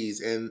Tonys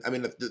and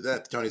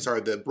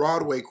the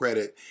Broadway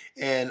credit,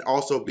 and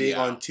also being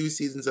on 2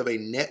 seasons of a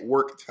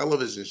network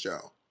television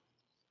show.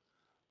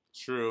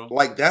 True.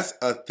 Like that's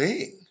a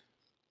thing.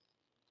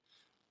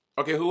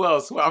 Okay, who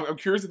else? I'm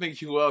curious to think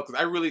who else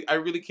because I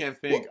really can't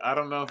think. I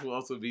don't know who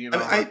else would be in.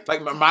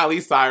 Like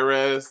Miley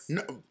Cyrus.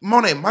 No,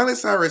 Monet. Miley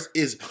Cyrus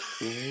is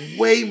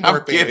way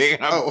more famous.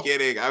 I'm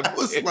kidding. I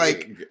was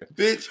like,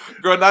 bitch,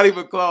 girl, not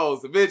even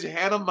close. Bitch,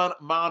 Hannah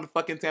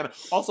Montana.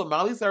 Also,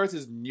 Miley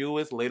Cyrus's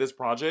latest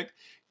project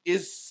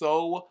is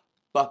so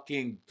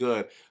fucking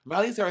good.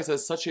 Miley Cyrus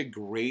has such a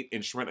great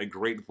instrument, a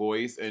great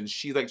voice, and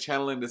she's like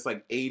channeling this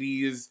like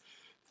 80s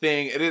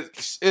thing.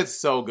 It's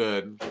so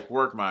good.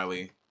 Work,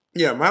 Miley.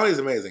 Yeah, Miley's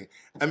amazing.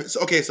 I mean,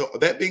 so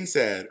that being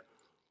said,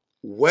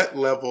 what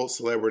level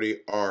celebrity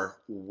are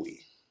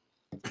we?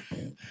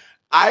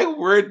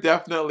 We're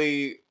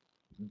definitely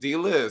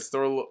D-list,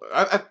 or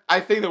I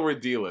think that we're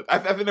D-list. I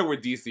think that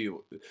we're DC.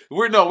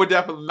 We're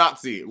definitely not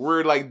C.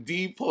 We're like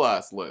D+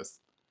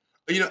 list.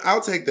 You know, I'll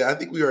take that. I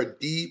think we are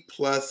D+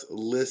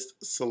 list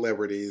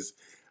celebrities.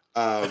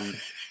 What?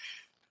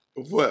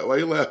 Why are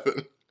you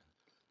laughing?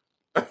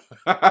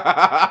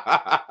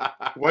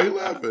 Why are you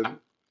laughing?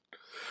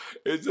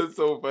 It's just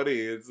so funny.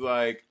 It's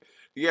like,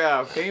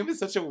 yeah, fame is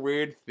such a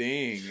weird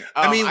thing.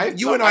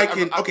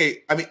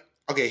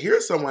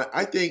 Here's someone,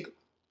 I think,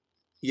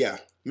 yeah,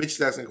 Mitch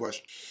is asking a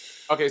question.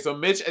 Okay, so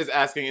Mitch is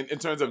asking, in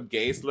terms of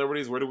gay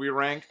celebrities, where do we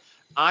rank?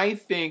 I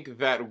think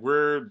that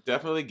we're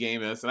definitely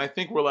gamers, and I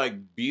think we're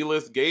like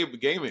B-list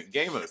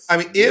gamers. I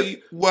mean,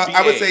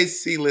 I would say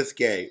C-list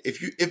gay.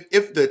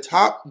 If the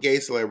top gay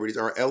celebrities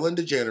are Ellen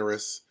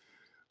DeGeneres,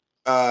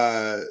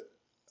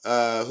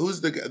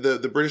 who's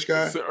the British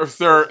guy?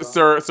 Sir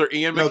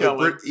Ian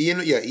McKellen.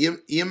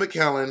 Ian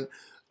McKellen,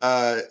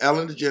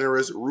 Ellen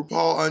DeGeneres,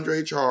 RuPaul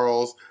Andre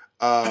Charles,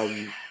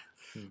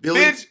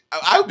 Billy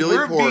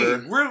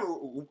Porter.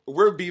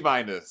 We're B-.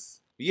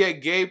 Yeah,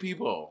 gay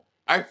people.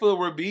 I feel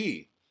we're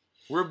B.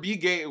 We're B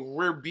gay.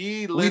 We're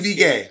B. We be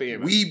gay.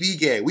 Famous. We be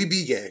gay. We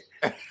be gay.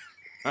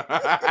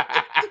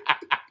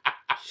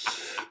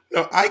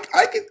 No, I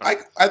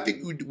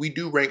think we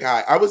do rank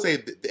high. I would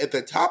say at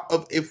the top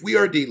of, if we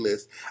are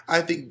D-list,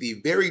 I think the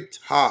very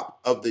top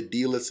of the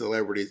D-list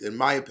celebrities, in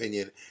my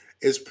opinion,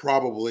 is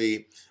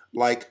probably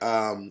like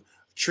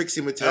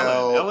Trixie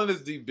Mattel. Ellen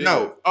is the biggest.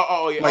 No.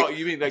 Yeah. Like,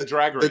 You mean like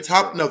Drag Race?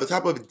 The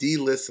top of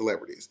D-list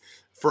celebrities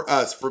for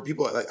us, for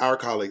people like our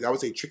colleagues. I would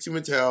say Trixie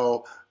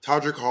Mattel,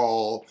 Todrick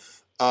Hall.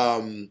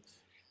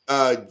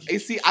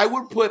 See, I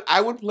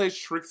would place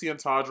Trixie and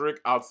Todrick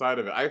outside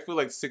of it. I feel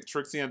like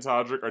Trixie and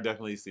Todrick are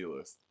definitely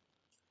C-list.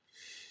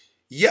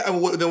 Yeah,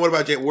 and then what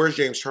about where's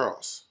James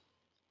Charles?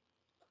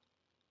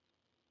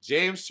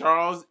 James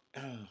Charles.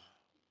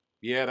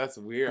 Yeah, that's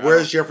weird.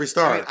 Where's Jeffree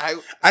Star?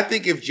 I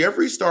think if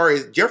Jeffree Star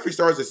is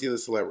a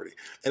C-list celebrity,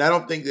 and I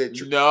don't think that.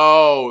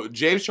 No,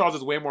 James Charles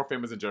is way more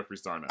famous than Jeffree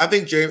Star now. I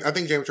think James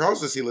Charles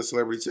is a C-list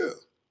celebrity too.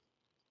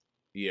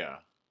 Yeah.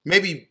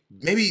 Maybe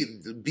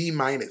B-.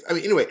 I mean,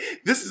 anyway,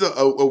 this is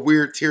a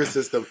weird tier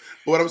system.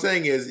 But what I'm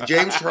saying is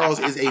James Charles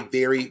is a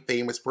very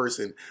famous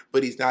person,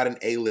 but he's not an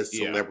A-list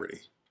celebrity.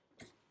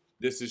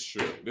 This is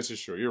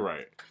true. You're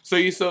right. So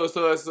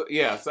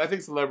I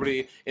think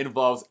celebrity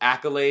involves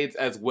accolades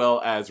as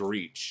well as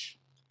reach,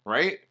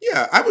 right?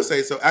 Yeah, I would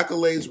say so.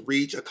 Accolades,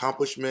 reach,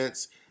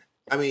 accomplishments.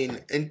 I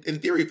mean, in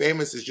theory,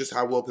 famous is just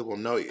how well people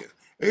know you.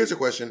 Here's a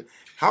question: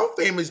 how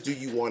famous do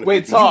you want to be?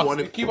 Wait, talk.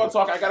 Keep on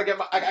talking. I gotta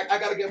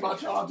get my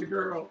charger,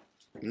 girl.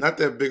 Not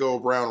that big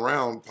old brown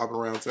round popping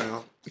around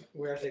town.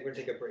 We're gonna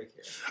take a break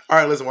here. All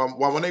right, listen.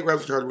 While Monet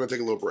grabs the charger, we're gonna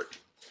take a little break.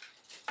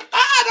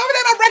 Don't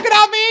take a break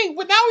without me.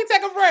 But now we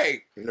take a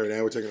break. No,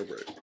 now we're taking a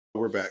break.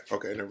 We're back.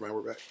 Okay, never mind.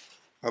 We're back.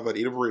 How about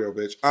eat a burrito,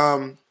 bitch?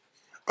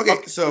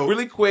 Okay, so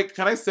really quick,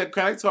 can I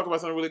talk about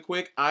something really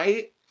quick?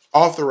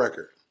 Off the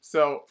record.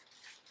 So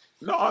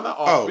no, not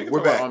off. Oh, we can we're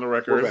talk back. About on the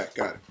record. We're back.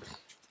 Got it.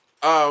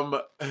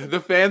 The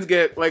fans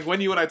get like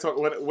when you and I talk.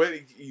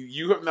 When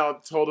you have now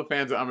told the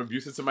fans that I'm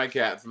abusive to my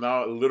cats.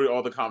 Now literally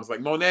all the comments like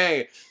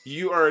Monet,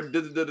 you are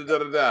da da da da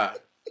da da.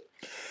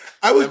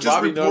 I was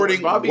just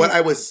reporting what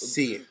I was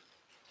seeing.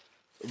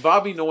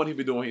 Bobby know what he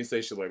be doing when he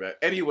say shit like that.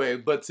 Anyway,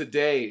 but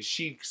today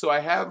so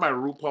I have my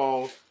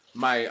RuPaul,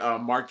 my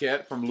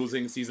Marquette from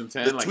losing season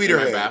 10, the like tweeter in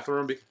my head.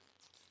 bathroom.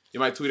 In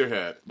my tweeter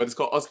head, but it's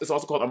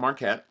also called a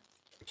Marquette.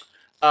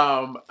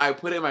 I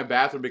put it in my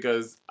bathroom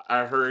because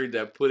I heard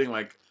that putting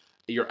like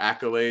your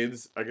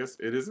accolades, I guess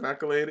it is an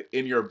accolade,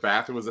 in your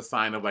bathroom is a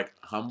sign of like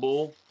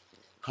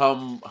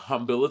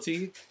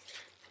humility.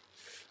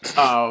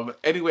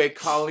 Anyway,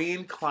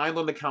 Colleen climbed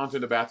on the counter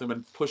in the bathroom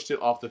and pushed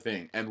it off the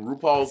thing. And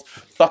RuPaul's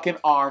fucking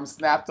arm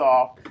snapped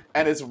off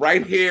and it's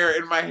right here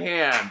in my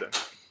hand.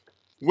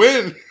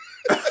 When?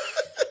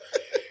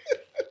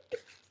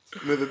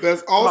 The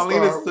best all-star.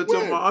 Colleen is such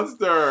a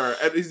monster.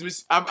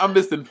 And I'm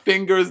missing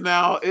fingers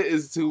now. It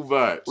is too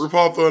much.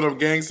 RuPaul throwing up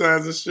gang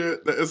signs and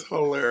shit. That is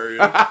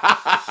hilarious.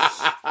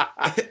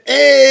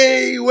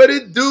 Hey, what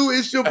it do?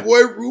 It's your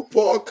boy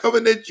RuPaul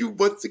coming at you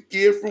once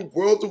again from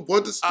World of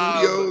Wonder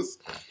Studios.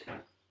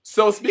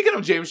 So speaking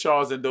of James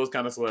Charles and those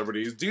kind of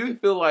celebrities, do you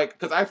feel like,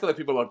 because I feel like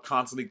people are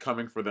constantly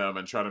coming for them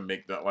and trying to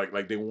make them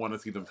like they want to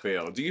see them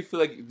fail. Do you feel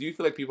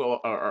like people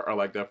are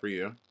like that for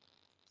you?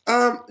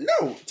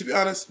 No, to be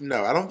honest,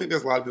 no. I don't think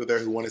there's a lot of people there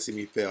who want to see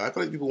me fail. I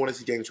feel like people want to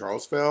see James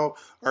Charles fail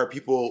are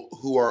people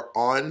who are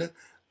on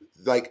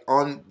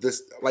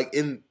this, like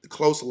in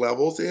close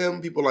levels to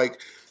him. People like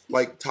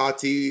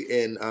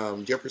Tati and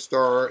Jeffree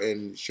Star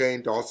and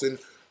Shane Dawson,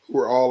 who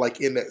are all like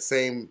in that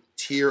same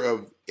tier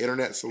of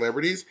internet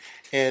celebrities.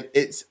 And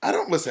I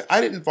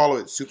didn't follow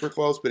it super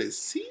close, but it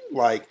seemed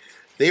like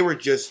they were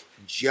just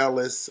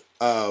jealous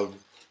of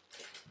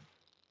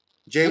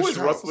James Who is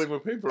Charles. rustling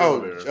with paper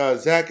over there?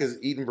 Zach is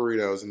eating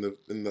burritos in the.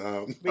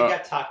 We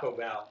got Taco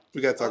Bell.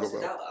 We got Taco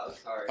Bell.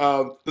 Sorry.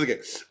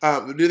 Okay.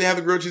 Do they have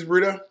a grilled cheese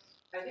burrito?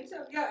 I think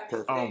so. Yeah.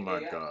 Perfect. Oh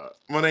my god.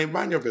 Monet,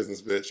 mind your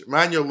business, bitch.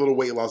 Mind your little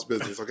weight loss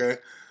business, okay?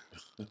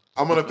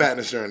 I'm on a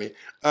fatness journey.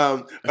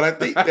 But I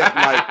think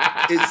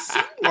that it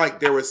seemed like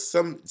there was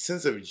some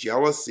sense of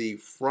jealousy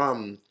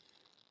from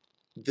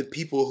the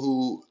people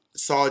who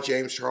saw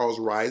James Charles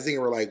rising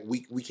and were like,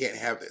 we can't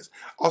have this.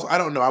 Also, I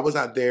don't know. I was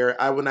not there.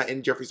 I was not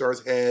in Jeffree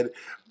Star's head.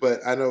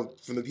 But I know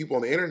from the people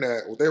on the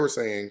internet, what they were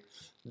saying,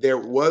 there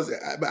was...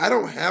 But I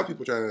don't have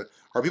people trying to...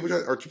 Are people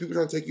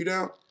trying to take you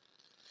down?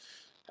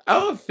 I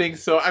don't think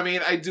so. I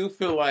mean, I do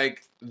feel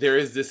like there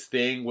is this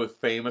thing with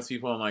famous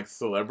people and like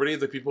celebrities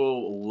that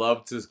people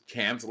love to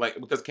cancel,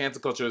 like because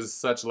cancel culture is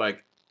such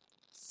like,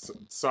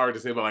 sorry to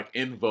say, but like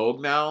in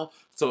vogue now.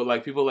 So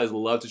like people like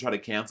love to try to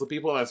cancel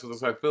people. And so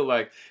I feel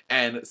like,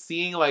 and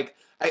seeing like,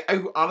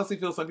 I honestly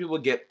feel some people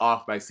get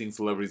off by seeing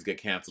celebrities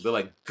get canceled. They're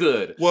like,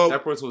 good. Well,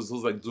 that person who's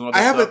like doing all this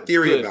I have stuff, a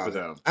theory good about for it.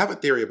 them. I have a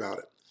theory about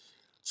it.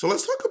 So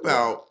let's talk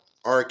about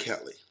R.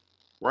 Kelly,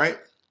 right?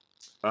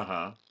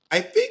 Uh-huh. I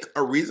think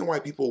a reason why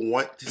people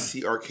want to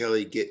see R.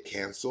 Kelly get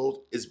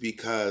canceled is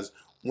because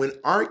when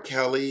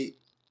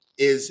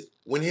his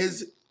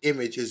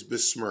image is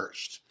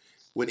besmirched,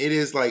 when it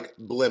is like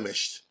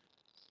blemished,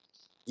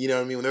 you know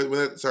what I mean?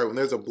 When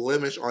there's a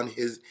blemish on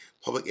his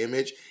public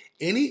image,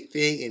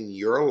 anything in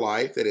your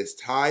life that is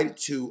tied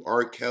to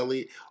R.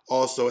 Kelly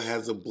also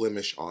has a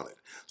blemish on it.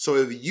 So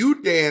if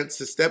you dance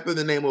to Step in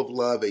the Name of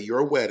Love at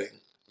your wedding,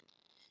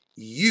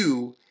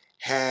 you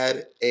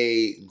had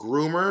a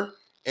groomer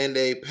and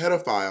a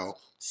pedophile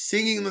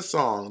singing the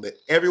song that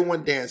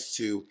everyone danced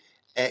to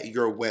at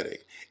your wedding.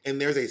 And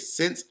there's a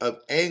sense of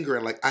anger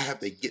and like, I have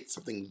to get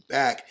something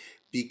back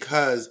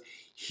because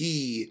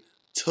he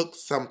took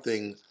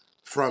something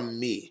from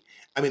me.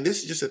 I mean,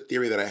 this is just a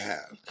theory that I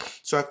have.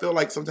 So I feel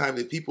like sometimes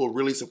if people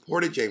really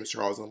supported James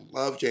Charles and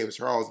loved James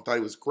Charles and thought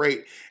he was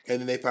great, and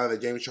then they found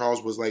that James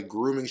Charles was like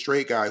grooming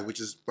straight guys, which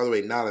is, by the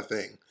way, not a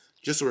thing.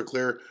 Just so we're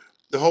clear,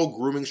 the whole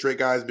grooming straight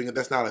guys being,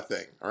 that's not a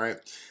thing, all right?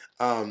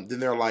 Then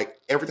they're like,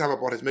 every time I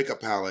bought his makeup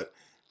palette,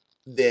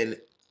 then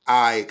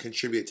I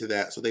contribute to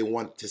that. So they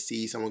want to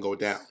see someone go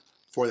down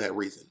for that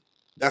reason.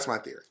 That's my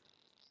theory.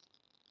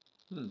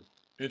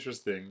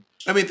 Interesting.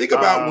 I mean, think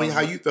about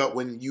how you felt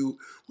when you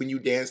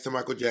danced to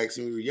Michael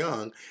Jackson when you were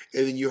young,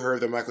 and then you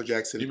heard that Michael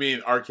Jackson. You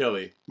mean R.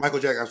 Kelly? Michael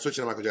Jackson. I'm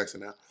switching to Michael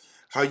Jackson now.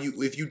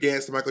 If you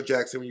danced to Michael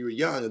Jackson when you were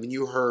young, and then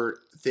you heard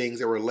things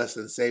that were less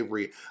than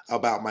savory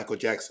about Michael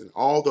Jackson,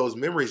 all those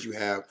memories you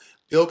have.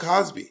 Bill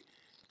Cosby,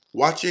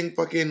 watching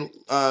fucking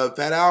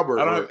Fat Albert.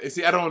 I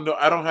don't know.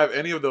 I don't have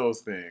any of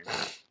those things.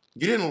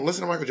 You didn't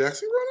listen to Michael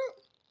Jackson growing up?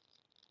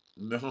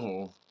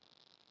 No.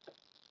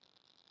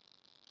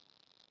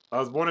 I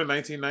was born in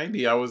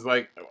 1990. I was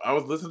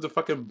listening to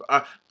fucking.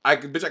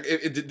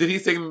 Did he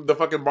sing the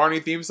fucking Barney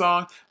theme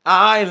song?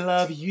 I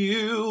love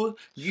you,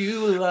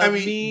 you love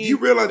me. You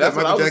realize that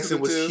Michael Jackson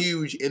was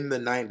huge in the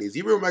 90s.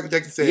 You remember Michael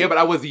Jackson saying? Yeah, but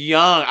I was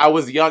young.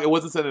 It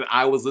wasn't something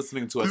I was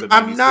listening to as a baby.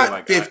 I'm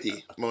not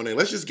 50, Monet.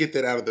 Let's just get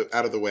that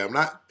out of the way. I'm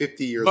not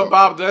 50 years old. But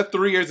Bob, that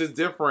 3 years is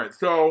different.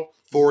 So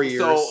 4 years.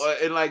 So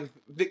in like.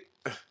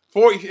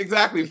 4 years.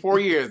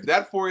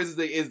 That 4 years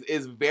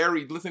is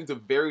very listening to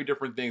very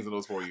different things in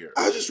those 4 years.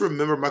 I just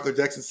remember Michael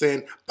Jackson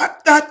saying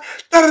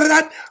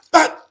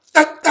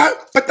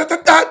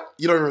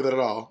You don't remember that at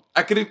all.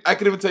 I could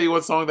even tell you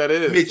what song that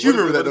is. Mitch, you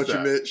remember that, don't you,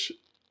 Mitch?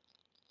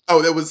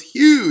 Oh, that was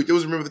huge. It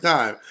was Remember the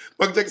Time.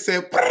 Michael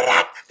Jackson saying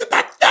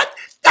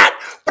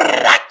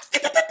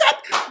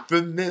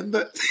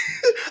remember.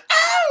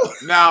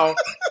 Now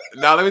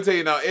let me tell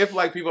you now, if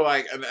like people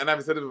like and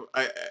I've said it,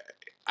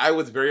 I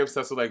was very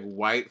obsessed with like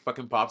white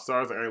fucking pop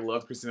stars. Like, I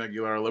love Christina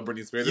Aguilera, I love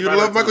Britney Spears. You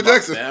love Michael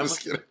Jackson. I'm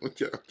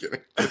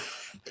kidding.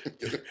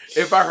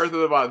 If I heard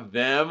something about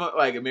them,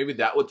 like maybe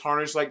that would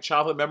tarnish like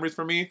childhood memories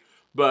for me.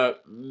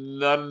 But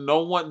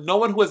no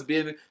one who has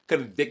been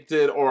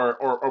convicted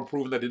or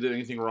proven that they did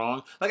anything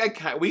wrong.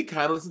 Like we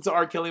kind of listen to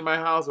R. Kelly in my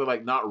house, but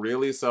like not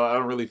really. So I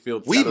don't really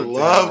feel. We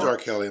loved R.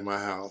 Kelly in my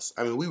house.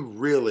 I mean, we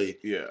really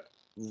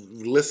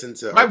listened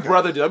to. My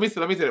brother did. Let me say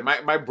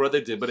that my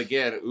brother did. But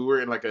again, we were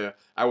in like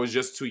I was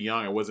just too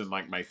young. It wasn't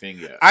like my thing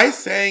yet. I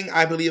sang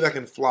 "I Believe I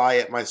Can Fly"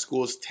 at my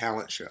school's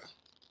talent show.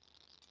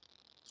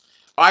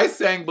 I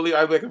sang "Believe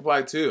I Can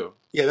Fly" too.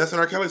 Yeah, that's an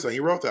R. Kelly song. He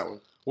wrote that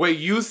one. Wait,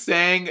 you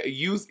sang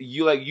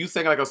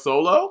like a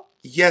solo?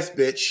 Yes,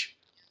 bitch.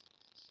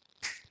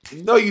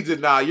 No, you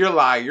did not. You're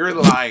lying. You're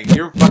lying.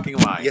 You're fucking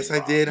lying. Yes,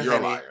 I did. You're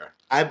honey. A liar.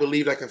 I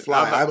believed I could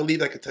fly. I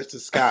believed I could touch the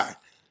sky.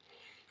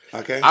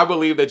 Okay. I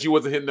believe that you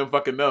wasn't hitting them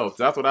fucking notes.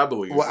 That's what I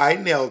believe. Well, I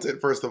nailed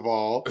it first of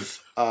all.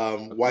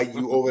 While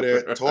you over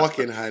there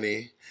talking,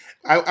 honey.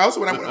 I also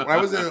when I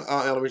was in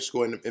elementary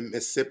school in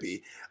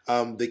Mississippi,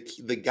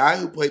 the guy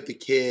who played the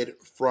kid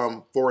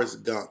from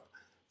Forrest Gump,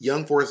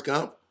 young Forrest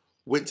Gump,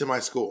 went to my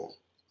school.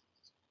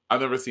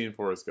 I've never seen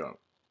Forrest Gump.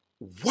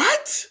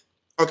 What?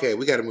 Okay,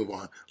 we got to move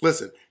on.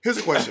 Listen, here's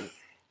a question.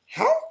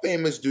 How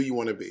famous do you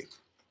want to be?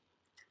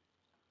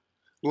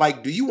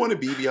 Like, do you want to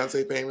be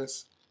Beyonce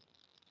famous?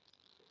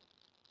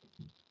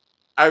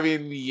 I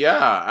mean,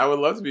 yeah, I would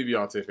love to be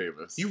Beyonce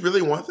famous. You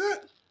really want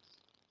that?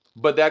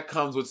 But that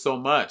comes with so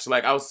much.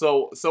 Like,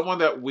 someone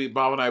that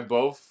Bob and I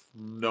both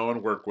know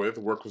and works with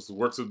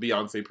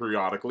Beyonce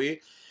periodically.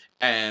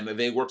 And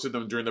they worked with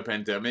them during the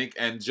pandemic,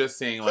 and just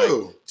saying like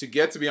to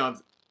get to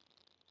Beyonce.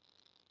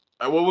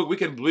 Well, we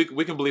can bleep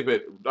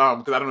it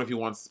because I don't know if he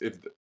wants if.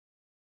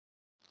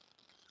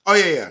 Oh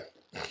yeah.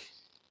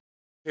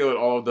 Tailored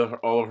all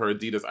of her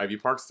Adidas Ivy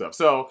Park stuff.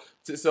 So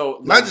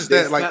not just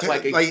that, like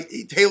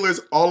he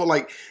tailors all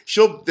like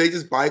they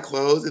just buy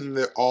clothes and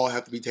they all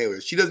have to be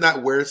tailored. She does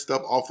not wear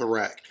stuff off the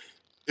rack.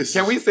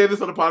 Can we say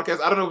this on the podcast?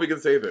 I don't know if we can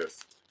say this.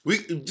 We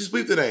just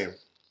bleep the name.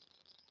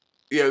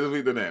 Yeah, just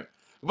bleep the name.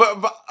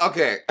 But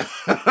okay.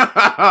 So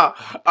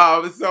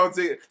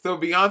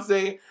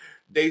Beyonce,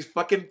 they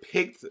fucking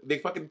picked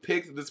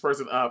this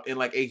person up in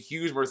like a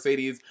huge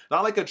Mercedes,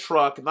 not like a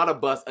truck, not a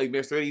bus, a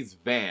Mercedes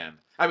van.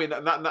 I mean,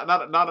 not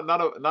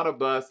a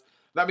bus.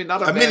 I mean,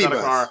 not a van, not a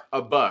car,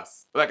 a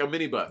bus, like a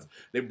minibus.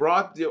 They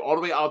brought you all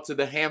the way out to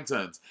the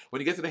Hamptons. When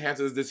you get to the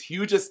Hamptons, this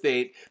huge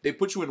estate. They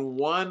put you in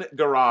one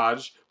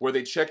garage where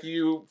they check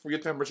you for your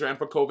temperature and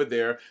for COVID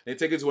there. They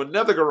take you to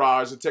another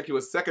garage to check you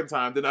a second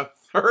time. Then a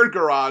third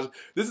garage.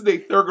 This is a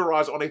third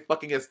garage on a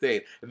fucking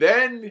estate.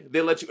 Then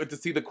they let you in to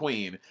see the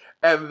Queen.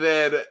 And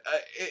then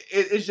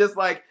it's just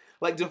like,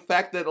 Like the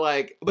fact that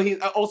like, but he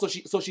also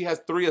she has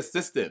 3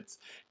 assistants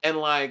and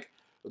like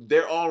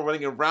they're all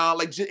running around.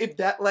 Like if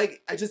that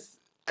like I just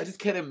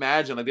can't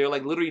imagine. Like there are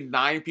like literally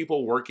 9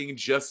 people working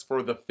just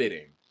for the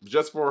fitting,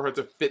 just for her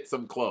to fit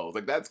some clothes.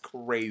 Like that's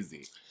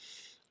crazy.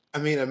 I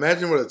mean,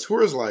 imagine what a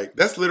tour is like.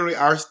 That's literally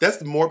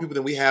that's more people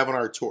than we have on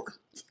our tour.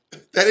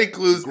 That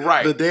includes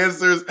the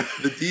dancers,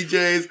 the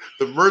DJs,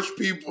 the merch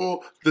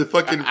people, the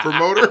fucking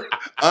promoter,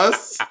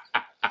 us.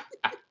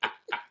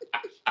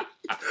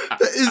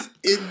 That is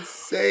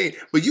insane.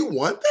 But you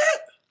want that?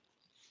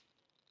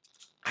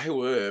 I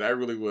would. I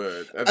really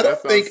would.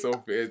 That sounds so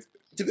fit.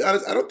 To be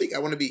honest, I don't think I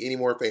want to be any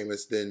more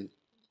famous than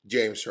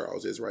James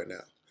Charles is right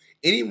now.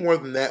 Any more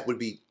than that would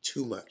be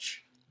too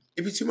much.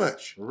 It'd be too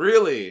much.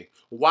 Really?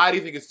 Why do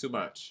you think it's too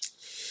much?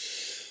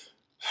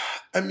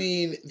 I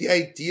mean, the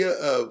idea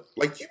of,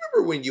 like, do you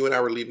remember when you and I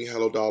were leaving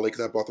Hello Dolly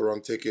because I bought the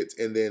wrong tickets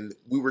and then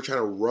we were trying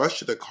to rush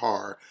to the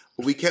car,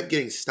 but we kept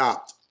getting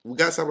stopped. We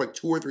got stopped like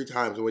 2 or 3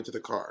 times and went to the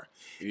car.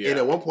 Yeah. And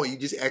at one point you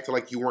just acted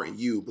like you weren't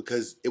you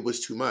because it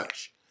was too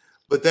much.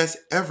 But that's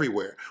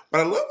everywhere. What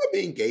I love about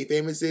being gay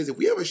famous is if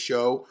we have a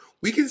show,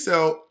 we can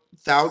sell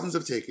thousands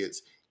of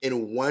tickets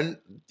in one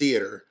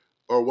theater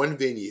or one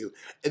venue.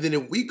 And then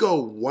if we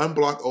go 1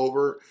 block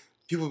over,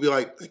 people will be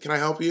like, "Can I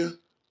help you?"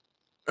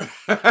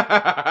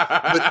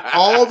 But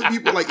all the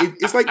people, like,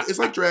 it's like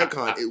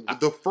DragCon.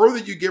 The further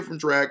you get from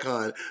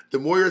DragCon, the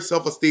more your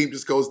self-esteem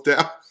just goes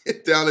down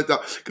and down and down.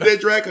 Because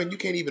at DragCon, you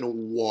can't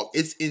even walk.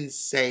 It's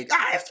insane.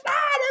 It's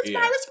money.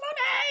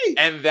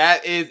 And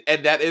that is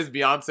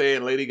Beyonce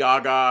and Lady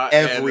Gaga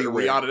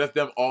everywhere. And Rihanna. That's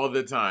them all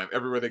the time,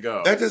 everywhere they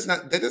go. That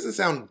doesn't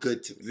sound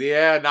good to me.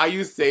 Yeah, now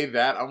you say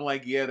that, I'm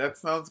like, yeah, that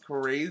sounds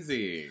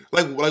crazy.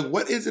 Like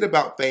what is it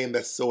about fame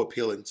that's so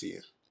appealing to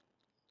you?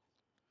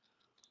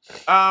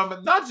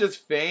 Not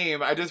just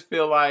fame. I just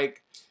feel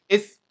like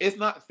it's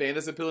not fame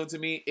that's appealing to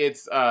me.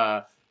 It's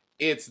the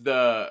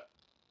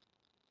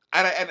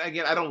and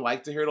again, I don't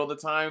like to hear it all the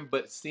time,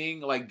 but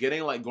seeing like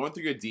going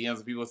through your DMs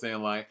and people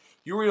saying like,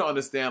 you really don't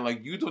understand,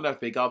 like you doing that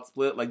fake out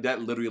split, like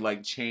that literally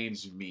like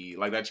changed me,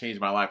 like that changed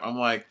my life. I'm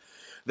like,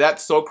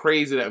 that's so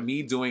crazy that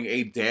me doing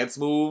a dance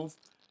move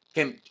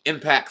can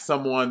impact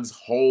someone's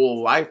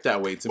whole life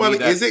that way. To me,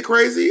 is it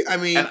crazy? I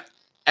mean,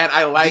 and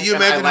I like. Do you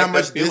imagine how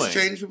much this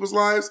changed people's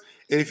lives?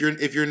 And if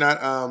you're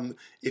not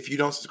if you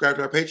don't subscribe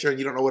to our Patreon,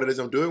 you don't know what it is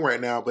I'm doing right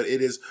now. But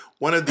it is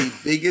one of the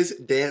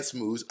biggest dance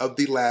moves of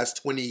the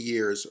last 20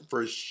 years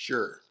for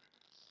sure.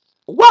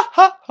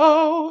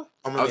 Whoa!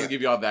 I'll just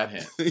give you all that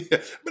hint. Yeah.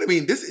 But I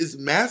mean, this is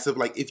massive.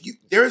 Like,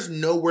 there is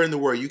nowhere in the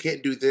world you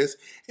can't do this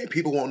and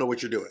people won't know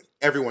what you're doing.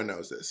 Everyone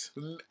knows this.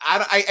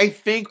 I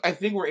think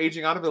we're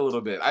aging out of it a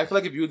little bit. I feel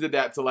like if you did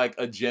that to like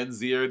a Gen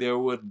Zer,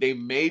 they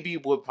maybe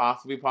would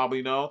possibly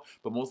probably know,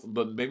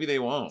 but maybe they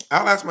won't.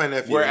 I'll ask my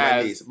nephew and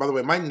my niece. By the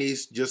way, my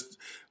niece just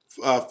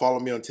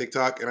followed me on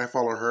TikTok and I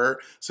follow her.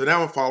 So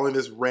now I'm following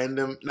this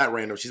not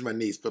random, she's my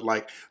niece, but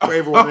like for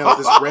everyone else,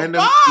 this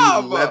random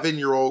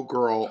 11-year-old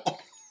girl.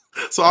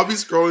 So I'll be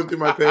scrolling through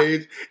my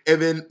page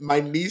and then my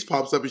niece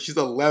pops up and she's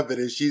 11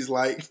 and she's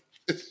like,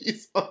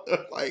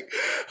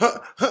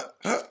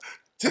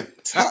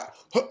 TikTok,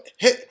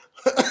 hit.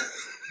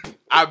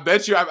 I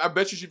bet you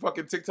she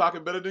fucking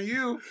TikToking better than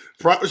you.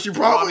 She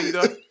probably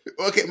does.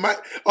 Okay,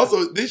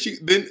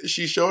 then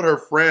she showed her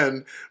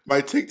friend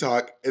my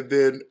TikTok, and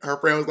then her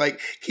friend was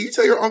like, "Can you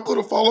tell your uncle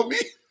to follow me?"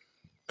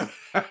 And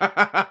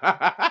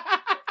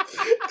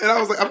I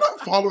was like, "I'm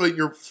not following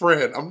your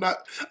friend. I'm not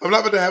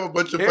about to have a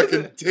bunch of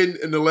fucking 10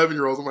 and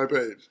 11-year-olds on my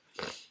page."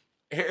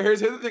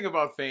 Here's the thing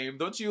about fame.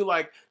 Don't you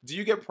like? Do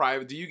you get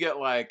private? Do you get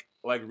like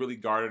really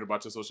guarded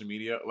about your social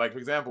media? Like, for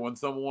example, when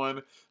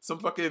some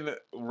fucking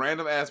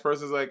random ass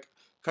person is like,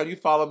 "Can you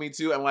follow me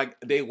too?" And like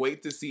they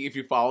wait to see if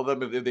you follow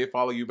them, if they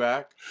follow you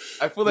back.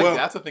 I feel like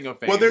that's a thing of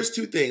fame. Well, there's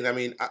 2 things. I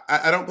mean,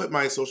 I don't put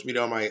my social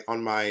media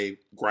on my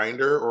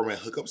Grindr or my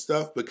hookup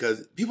stuff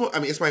because people. I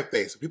mean, it's my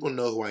face. So people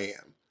know who I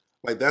am.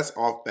 Like, that's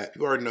off bat.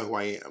 People already know who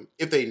I am.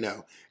 If they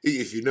know.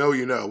 If you know,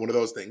 you know. One of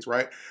those things,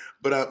 right?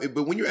 But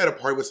when you're at a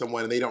party with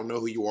someone and they don't know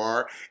who you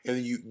are,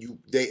 and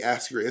they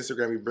ask your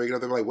Instagram, you bring it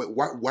up, they're like,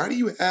 why do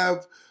you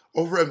have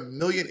over 1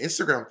 million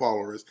Instagram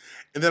followers?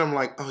 And then I'm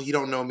like, oh, you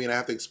don't know me, and I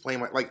have to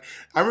explain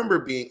I remember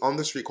being on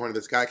the street corner,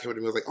 this guy came up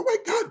to me and was like, oh my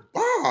God,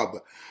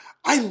 Bob,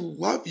 I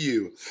love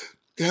you.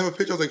 Can I have a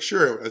picture? I was like,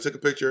 sure. I took a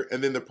picture,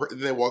 and then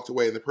they walked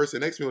away, and the person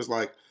next to me was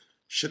like,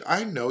 should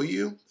I know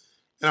you?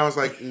 And I was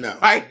like, no.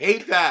 I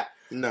hate that.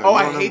 No,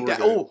 I hate that.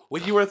 Oh,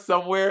 when you were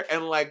somewhere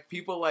and like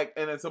people like,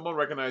 and then someone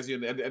recognized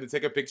you and they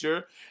take a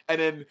picture, and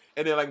then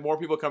like more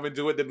people come and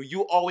do it, then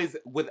you always,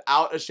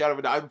 without a shadow of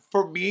a doubt,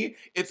 for me,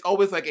 it's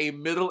always like a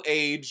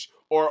middle-aged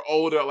or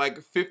older,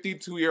 like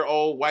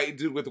 52-year-old white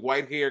dude with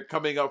white hair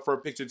coming up for a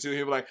picture too.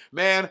 He'll be like,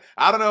 man,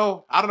 I don't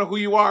know who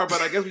you are, but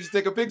I guess we should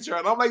take a picture.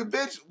 And I'm like,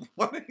 bitch,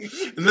 what are you?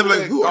 And they're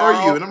like, who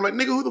are you? And I'm like,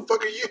 nigga, who the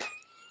fuck are you?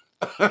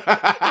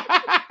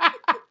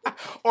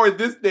 Or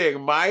this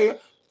thing, my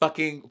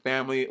fucking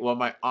family, well,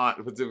 my aunt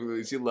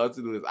particularly, she loves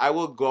to do this. I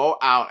will go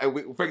out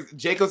and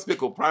Jacob's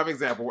Pickle, prime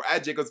example. We're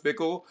at Jacob's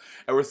Pickle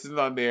and we're sitting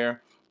on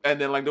there And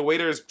then, like, the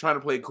waiter is trying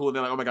to play cool, and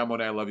they're like, oh my God,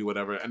 Monet, I love you,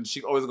 whatever. And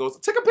she always goes,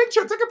 take a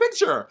picture, take a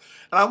picture.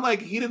 And I'm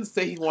like, he didn't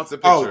say he wants a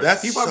picture. Oh,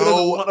 that's he probably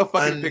doesn't want a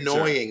fucking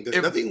annoying. Picture.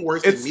 There's nothing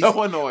worse than it's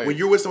so annoying. When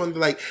you're with someone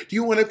like, do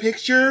you want a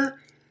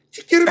picture?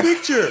 Get a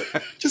picture.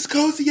 Just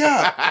cozy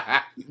up.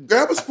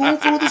 Grab a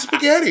spoonful of the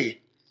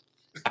spaghetti.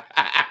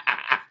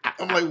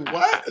 I'm like,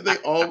 what? Are they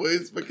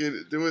always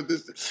fucking doing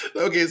this?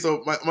 Okay,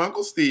 so my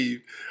Uncle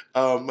Steve,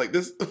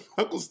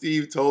 Uncle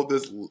Steve told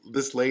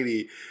this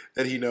lady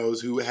that he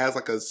knows who has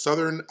like a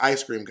Southern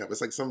ice cream company.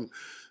 It's like some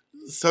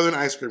Southern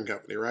ice cream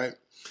company, right?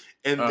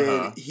 And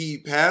then he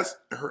passed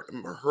her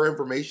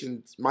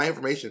information, my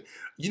information.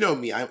 You know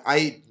me,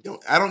 I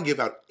don't give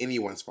out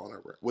anyone's phone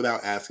number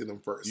without asking them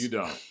first. You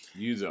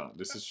don't.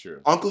 This is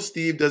true. Uncle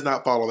Steve does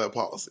not follow that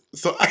policy.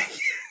 So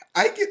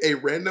I get a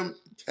random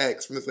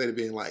text from this lady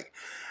being like,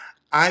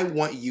 I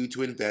want you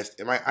to invest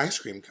in my ice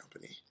cream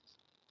company.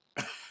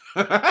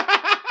 And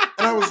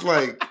I was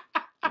like,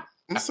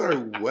 I'm sorry,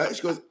 what?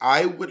 She goes,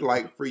 I would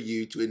like for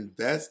you to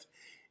invest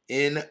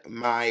in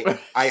my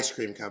ice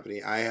cream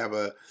company.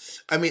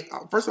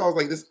 First of all, I was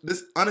like,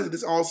 this honestly,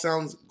 this all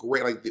sounds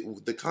great. Like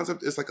the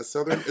concept is like a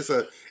Southern,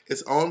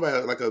 it's owned by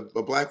a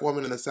black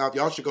woman in the South.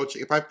 Y'all should go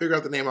check. If I figure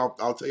out the name,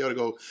 I'll tell y'all to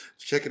go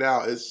check it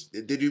out.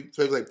 It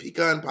was like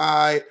pecan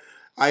pie,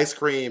 ice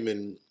cream,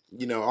 and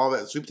all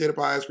that sweet potato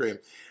pie ice cream.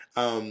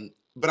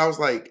 But I was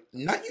like,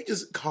 not you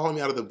just calling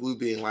me out of the blue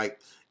being like,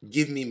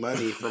 give me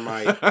money for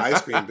my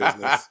ice cream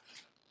business.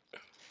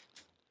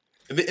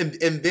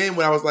 And then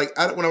when I was like,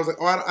 I don't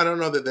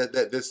know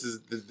that this is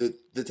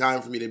the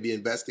time for me to be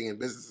investing in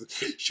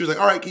businesses. She was like,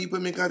 all right, can you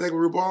put me in contact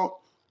with RuPaul?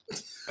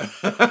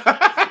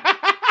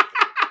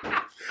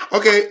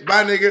 Okay,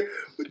 bye, nigga.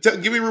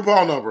 Give me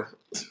RuPaul number.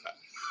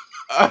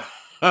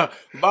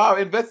 Bob,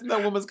 invest in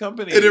that woman's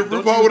company. And if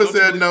RuPaul would have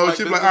said no,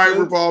 she'd be like, all right,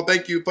 RuPaul,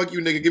 thank you. Fuck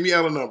you, nigga. Give me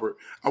Ella's number.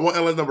 I want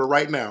Ella's number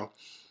right now.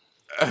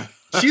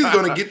 She's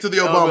going to get to the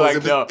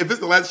Obamas. Like, if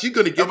it's the last, she's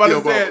going to get to the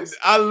Obamas.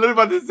 I'm literally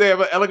about to say it,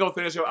 but Ella going to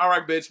say that shit. All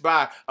right, bitch,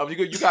 bye.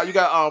 You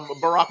got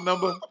Barack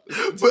number?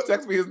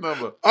 Text me his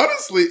number.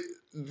 Honestly,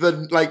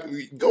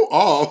 go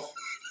off.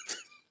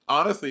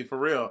 Honestly, for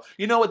real.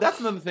 You know what? That's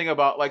another thing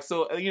about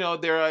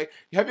they're like,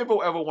 have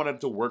you ever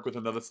wanted to work with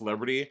another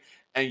celebrity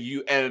and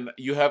you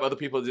have other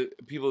people in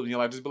your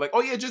life just be like,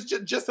 oh yeah, just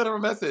send them a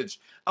message.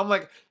 I'm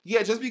like,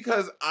 yeah, just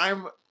because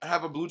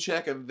have a blue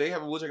check and they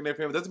have a blue check in their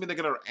family doesn't mean they're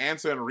gonna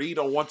answer and read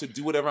or want to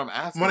do whatever I'm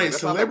asking. Money,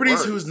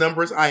 celebrities whose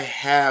numbers I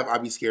have,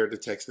 I'd be scared to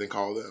text and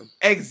call them.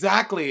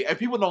 Exactly, and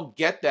people don't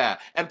get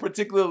that, and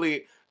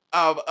particularly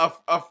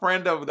a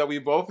friend that we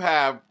both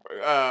have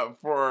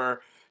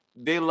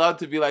they love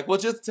to be like, well,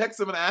 just text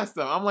them and ask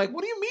them. I'm like,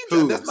 what do you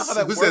mean? That's not how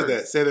that works. Who said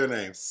that? Say their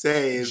name.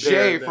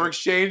 Jay for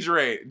exchange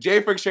rate.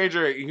 Jay for exchange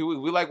rate. We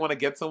want to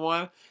get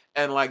someone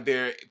and like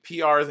their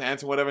PRs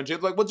answer whatever. And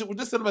Jay's like, well,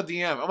 just send them a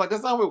DM. I'm like,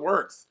 that's not how it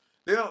works.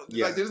 They don't.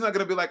 Yeah. Like, they're just not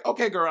gonna be like,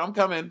 okay, girl, I'm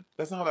coming.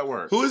 That's not how that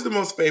works. Who is the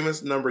most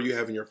famous number you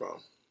have in your phone?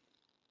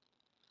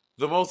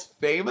 The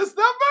most famous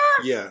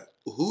number? Yeah.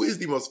 Who is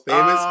the most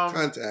famous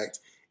contact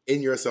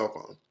in your cell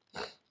phone?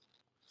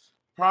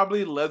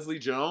 Probably Leslie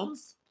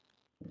Jones.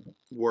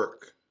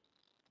 Work.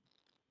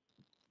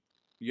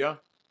 Yeah.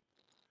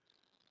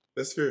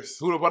 That's fierce.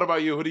 What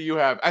about you? Who do you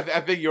have?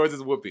 I think yours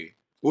is Whoopi.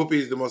 Whoopi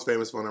is the most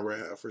famous phone number I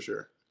have, for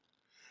sure.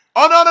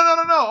 Oh, no.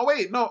 Oh,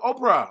 wait. No,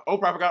 Oprah.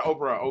 I forgot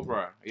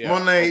Oprah. Yeah.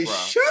 Monet,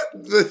 Oprah. Shut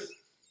the...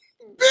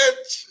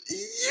 Bitch,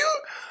 you...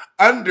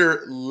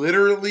 Under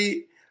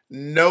literally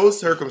no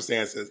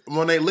circumstances.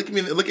 Monet, look at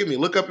me.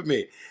 Look up at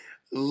me.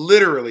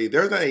 Literally,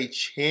 there's not a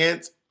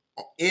chance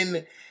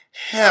in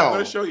hell... I'm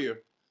going to show you.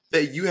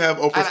 That you have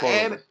Oprah's phone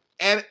number.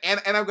 And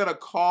I'm gonna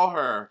call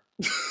her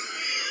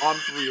on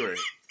three-way.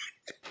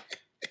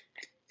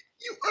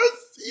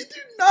 You do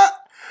not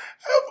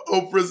have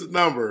Oprah's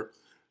number.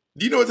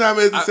 Do you know what time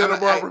it is in Santa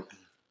Barbara?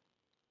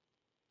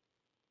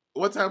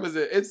 What time is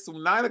it? It's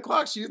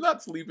 9:00. She's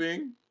not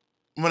sleeping.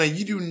 Money,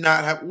 you do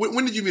not have.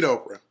 When did you meet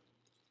Oprah?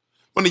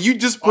 Money, you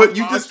just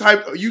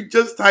typed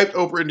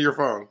Oprah into your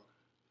phone.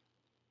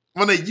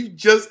 Money, you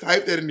just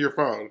typed that into your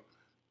phone.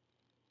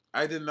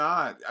 I did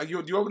not. Do you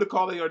want me to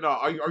call it or not?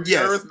 Are you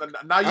yes. nervous?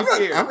 Now you're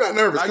scared. I'm not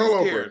nervous.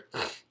 Call Oprah.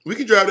 We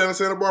can drive down to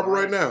Santa Barbara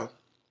right now.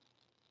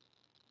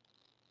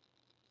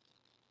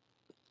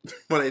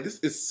 Money, this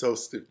is so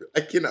stupid. I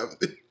cannot.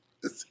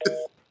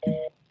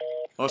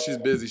 Oh, she's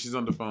busy. She's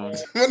on the phone.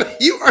 Money,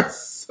 you are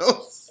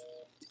so.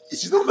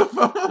 She's on the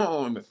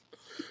phone.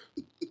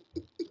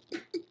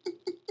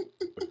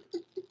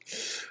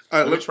 All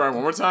right, let me try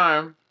one more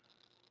time.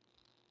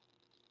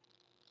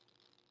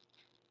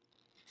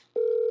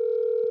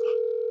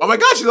 Oh my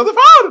God, she's on the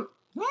phone!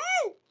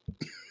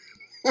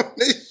 Shut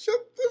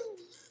the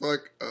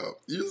fuck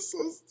up. You're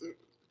so stupid.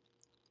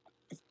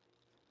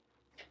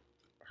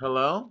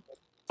 Hello?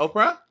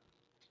 Oprah?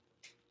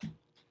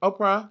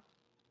 Oprah?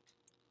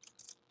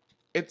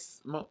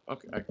 It's...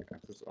 Okay,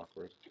 this is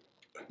awkward.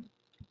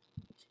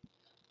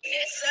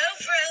 It's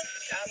Oprah.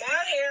 Come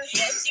on here.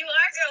 Yes, you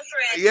are,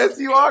 girlfriend. Yes,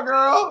 you are,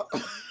 girl.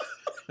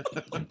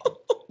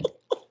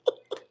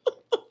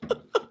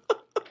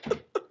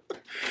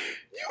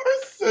 You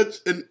are such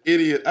an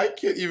idiot. I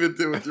can't even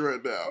deal with you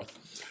right now.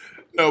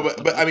 No,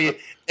 but I mean,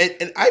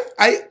 and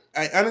I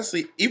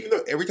honestly, even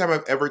though every time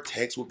I've ever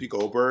texted Whoopi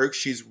Goldberg,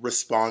 she's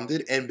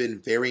responded and been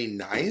very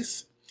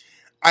nice,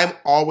 I'm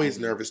always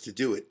nervous to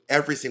do it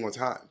every single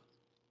time.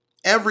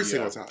 Every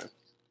single time.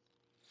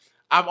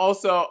 I'm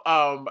also,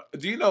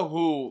 do you know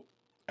who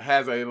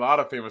has a lot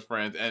of famous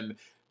friends and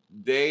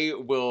they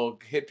will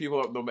hit people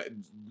up,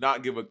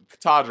 not give a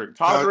Todrick.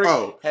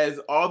 Todrick has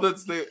all the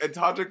and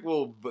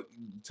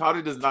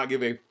Todrick does not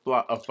give a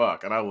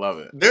fuck, and I love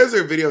it. There's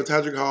a video of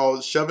Todrick Hall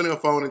shoving a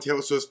phone in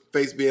Taylor Swift's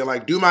face, being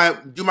like, "Do my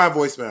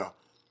voicemail,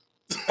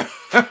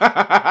 do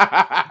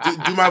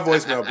my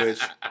voicemail,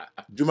 bitch,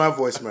 do my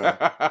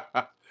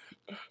voicemail."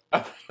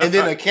 And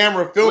then a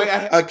camera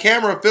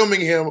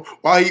filming him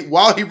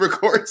while he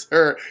records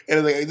her, and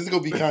it's like, this is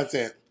gonna be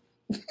content.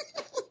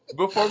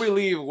 Before we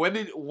leave, when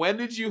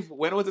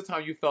was the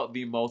time you felt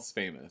the most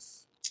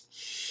famous?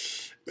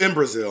 In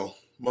Brazil,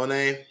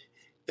 Monet.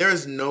 There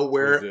is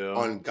nowhere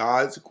on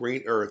God's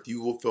green earth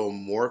you will feel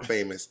more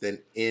famous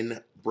than in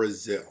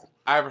Brazil.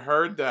 I've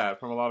heard that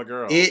from a lot of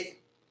girls.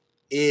 It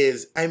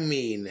is, I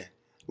mean,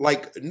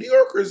 like New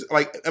Yorkers,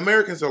 like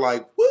Americans are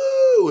like,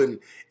 woo,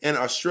 and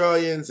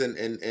Australians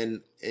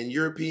and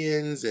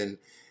Europeans and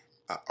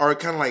are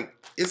kind of like,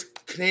 it's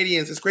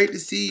Canadians, it's great to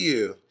see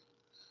you.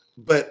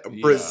 But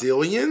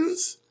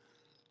Brazilians,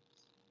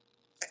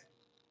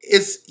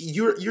 it's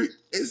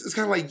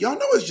kind of like, y'all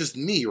know it's just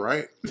me,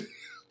 right?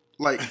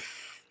 Like,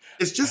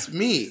 it's just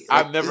me.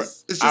 Like, I've never been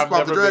to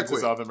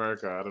South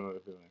America. I don't know the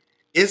feeling.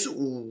 It's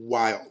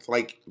wild.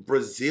 Like,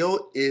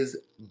 Brazil is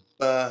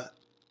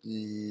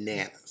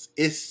bananas.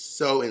 It's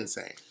so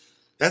insane.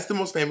 That's the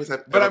most famous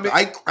I've ever.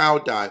 I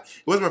crowd dive.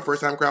 It wasn't my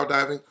first time crowd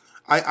diving.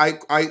 I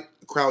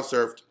crowd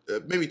surfed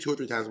maybe 2 or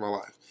 3 times in my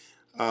life.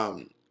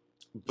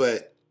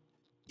 But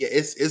yeah,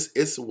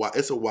 it's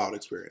a wild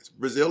experience.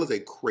 Brazil is a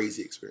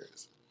crazy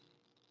experience.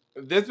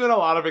 There's been a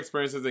lot of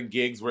experiences and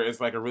gigs where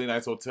it's like a really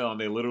nice hotel and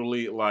they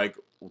literally like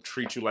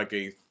treat you like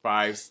a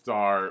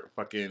 5-star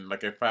fucking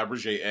like a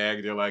Fabergé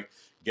egg. They're like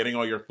getting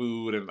all your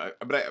food and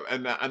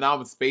now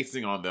I'm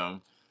spacing on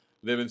them.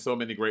 There've been so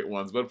many great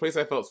ones, but a place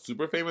I felt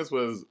super famous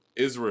was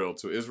Israel.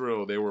 To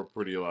Israel, they were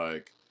pretty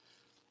like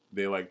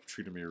they like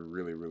treated me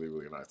really, really,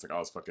 really nice. Like I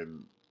was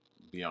fucking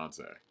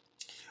Beyonce.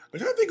 I'm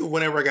trying to think of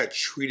whenever I got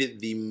treated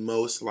the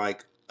most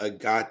like a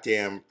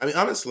goddamn. I mean,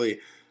 honestly,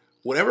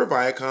 whenever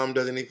Viacom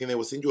does anything, they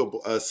will send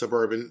you a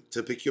Suburban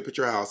to pick you up at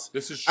your house.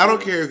 This is true. I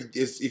don't care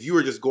if you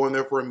were just going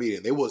there for a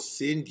meeting. They will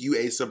send you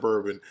a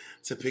Suburban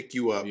to pick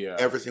you up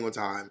every single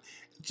time.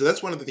 So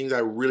that's one of the things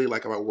I really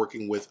like about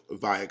working with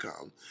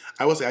Viacom.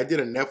 I will say I did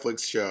a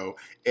Netflix show,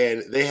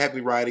 and they had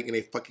me riding in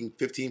a fucking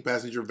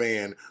 15-passenger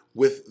van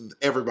with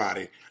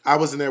everybody. I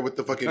was in there with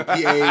the fucking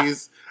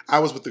PAs. I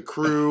was with the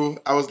crew.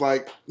 I was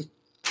like...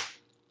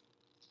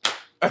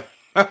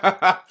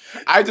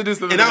 I did this.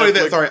 And not only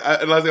that, sorry.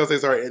 And last thing I'll say,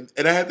 sorry.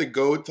 And I had to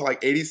go to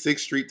like 86th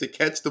Street to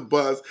catch the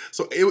bus.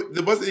 So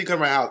the bus didn't come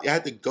to my house. I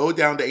had to go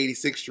down to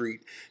 86th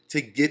Street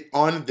to get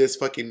on this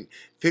fucking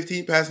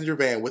 15-passenger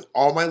van with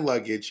all my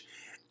luggage.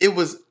 It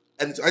was,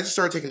 and I just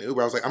started taking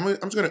Uber. I was like, I'm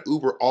just gonna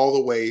Uber all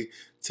the way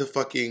to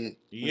fucking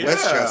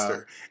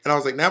Westchester. And I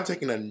was like, now I'm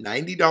taking a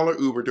 $90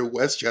 Uber to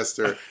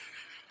Westchester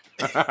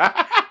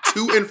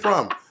to and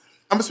from.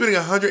 I'm spending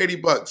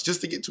 $180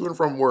 just to get to and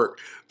from work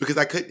because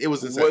I couldn't. It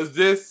was insane. Was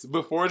this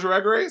before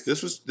Drag Race?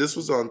 This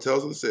was on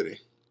Tales of the City.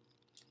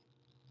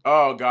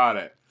 Oh, got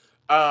it.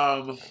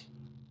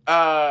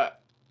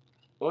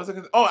 What was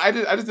it? Oh, I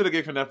just did a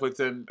gig for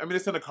Netflix, and I mean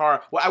it's in a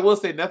car. Well, I will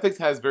say Netflix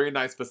has very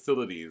nice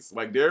facilities,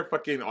 like their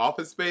fucking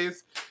office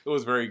space. It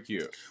was very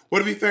cute.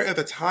 Well, to be fair, at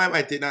the time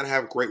I did not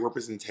have great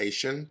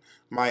representation.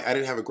 I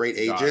didn't have a great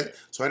agent,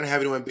 so I didn't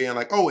have anyone being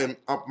like, "Oh, and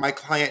my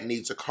client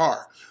needs a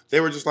car." They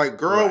were just like,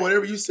 "Girl,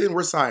 whatever you send,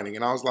 we're signing."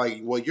 And I was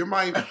like, "Well, you're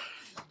my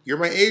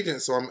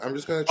agent, so I'm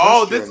just gonna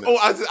trust you on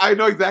this." I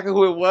know exactly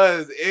who it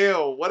was.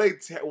 Ew, what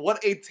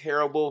a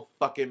terrible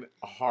fucking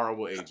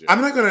horrible agent.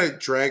 I'm not gonna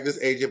drag this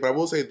agent, but I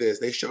will say this: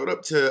 they showed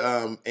up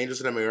to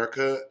Angels in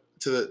America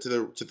to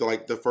the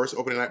like the first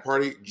opening night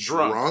party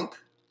drunk.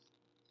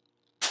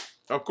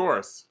 Of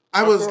course,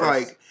 I was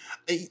like.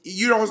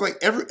 You know, I was like,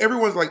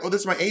 everyone's like, oh,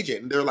 this is my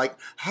agent. And they're like,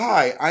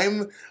 hi,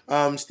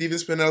 I'm Steven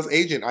Spinell's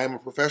agent. I am a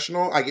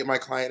professional. I get my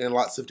client in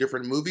lots of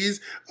different movies.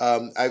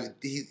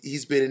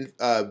 He's been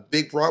in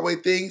big Broadway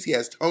things. He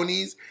has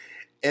Tonys.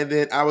 And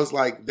then I was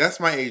like, that's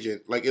my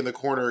agent, like in the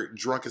corner,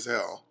 drunk as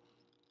hell.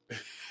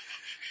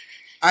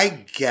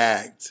 I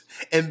gagged.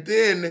 And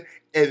then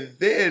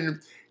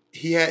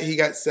he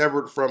got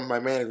severed from my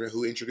manager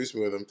who introduced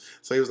me with him.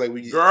 So he was like, I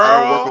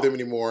don't work with him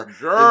anymore.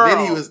 Girl. And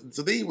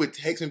then he would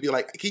text me and be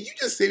like, can you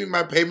just send me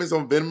my payments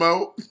on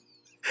Venmo?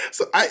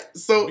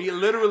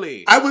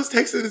 Literally. I was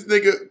texting this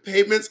nigga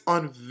payments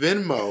on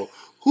Venmo.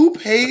 Who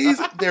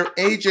pays their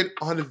agent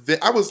on Venmo?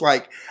 I was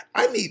like,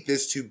 I need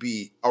this to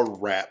be a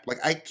rap. Like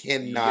I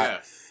cannot.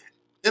 Yes.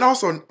 And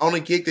also on a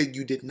gig that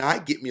you did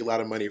not get me a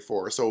lot of money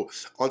for. So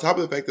on top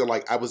of the fact that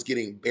like I was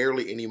getting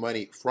barely any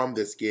money from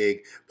this gig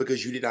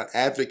because you did not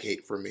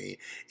advocate for me.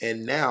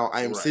 And now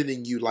I am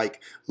sending you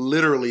like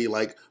literally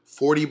like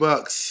 $40,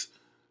 $12.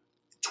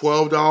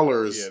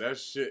 Yeah, that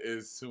shit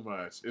is too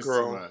much. It's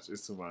Girl, too much.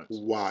 It's too much.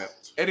 Wild.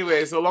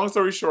 Anyway, so long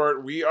story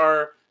short, we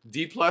are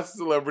D+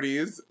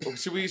 celebrities.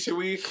 Should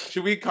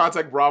we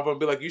contact Bravo and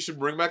be like, you should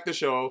bring back the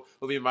show?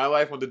 It'll be My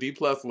Life on the D+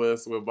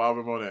 list with Bob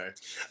and Monet.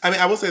 I mean,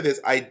 I will say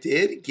this: I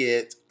did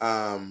get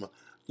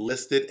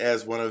listed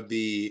as one of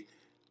the.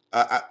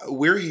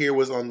 We're Here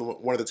was on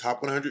one of the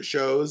top 100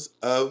 shows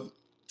of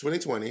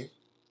 2020.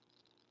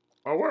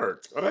 Oh, word!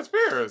 Oh, that's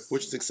fierce.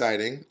 Which is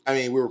exciting. I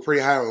mean, we were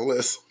pretty high on the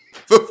list,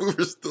 but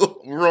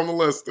we were on the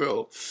list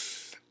still.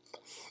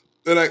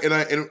 And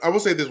I will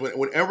say this: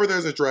 whenever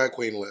there's a drag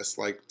queen list,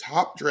 like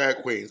top drag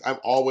queens, I'm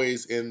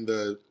always in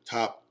the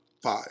top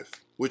 5,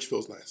 which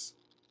feels nice.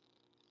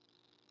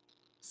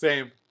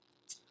 Same.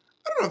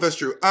 I don't know if that's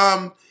true.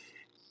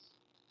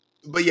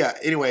 But yeah.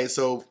 Anyway,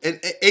 so and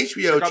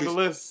HBO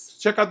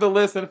check out the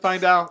list and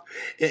find out.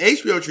 And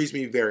HBO treats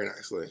me very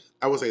nicely.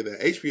 I will say that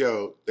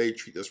HBO, they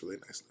treat us really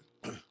nicely.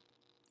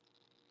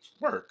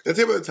 Work. Let's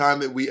say about the time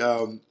that we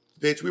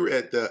bitch, we were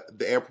at the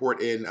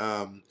airport in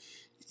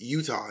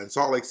Utah, in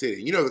Salt Lake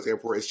City. You know this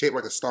airport is shaped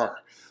like a star.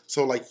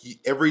 So like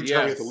every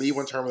terminal, you have to leave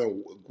one terminal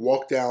and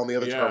walk down the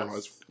other terminal.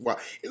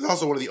 It's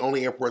also one of the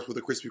only airports with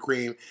a Krispy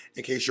Kreme.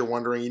 In case you're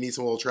wondering, you need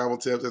some little travel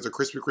tips. There's a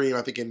Krispy Kreme,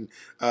 I think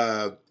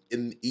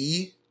in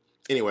E.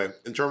 Anyway,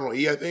 in Terminal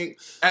E, I think.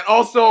 And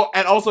also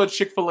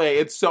Chick-fil-A.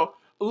 It's so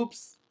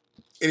oops.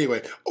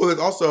 Anyway, there's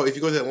also, if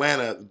you go to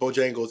Atlanta,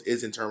 Bojangles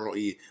is in Terminal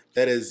E.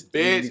 That is,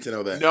 bitch, you need to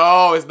know that.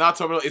 No, it's not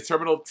Terminal. It's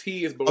Terminal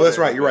T. Is Bojangles. Oh, that's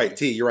right. You're right.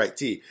 You're right.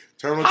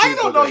 Terminal T. I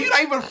don't know. You're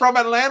not even from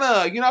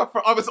Atlanta. You're not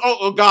from.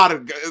 Oh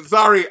God.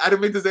 Sorry, I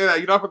didn't mean to say that.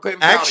 You're not from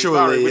Clayton County. Actually,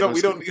 Sorry, we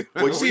don't.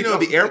 Well, just so you know,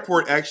 the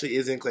airport actually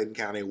is in Clayton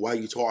County. While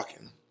you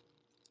talking.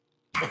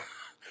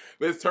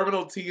 But it's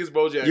Terminal T is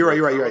Bojangles. You're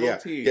right. Yeah.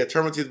 Yeah,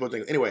 Terminal T is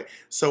Bojangles. Anyway,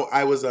 so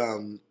I was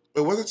wait,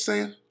 what was I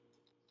saying?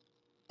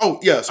 Oh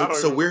yeah,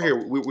 so we're here.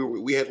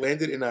 We had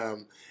landed in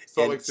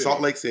Salt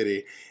Lake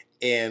City,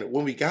 and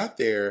when we got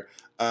there,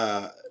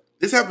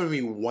 this happened to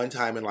me one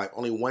time in life,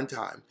 only one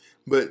time.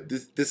 But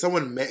this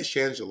someone met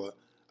Shangela,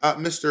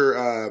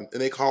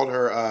 and they called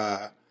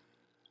her.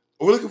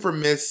 We're looking for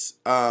Miss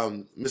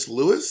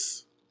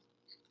Lewis.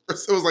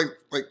 So it was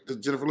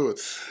like Jennifer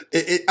Lewis.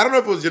 I don't know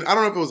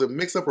if it was a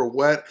mix up or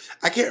what.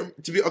 I can't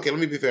let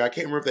me be fair. I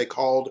can't remember if they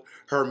called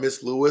her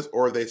Miss Lewis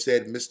or if they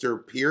said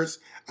Mr. Pierce.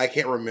 I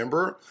can't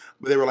remember.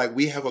 But they were like,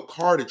 we have a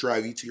car to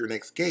drive you to your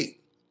next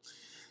gate.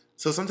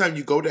 So sometimes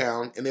you go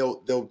down and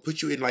they'll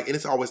put you in and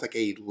it's always like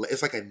a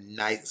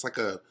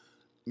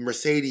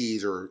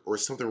Mercedes or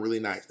something really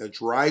nice. They'll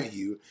drive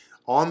you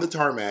on the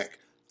tarmac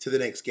to the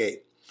next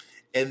gate.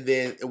 And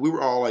then we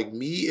were all like,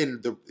 me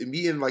and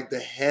like the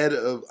head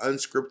of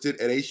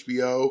Unscripted at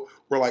HBO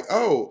were like,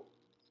 oh,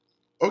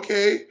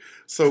 okay.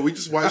 So we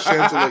just watched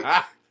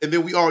Shangela, and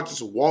then we all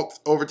just walked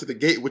over to the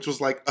gate, which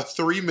was like a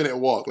 3-minute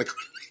walk. Like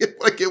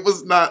it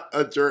was not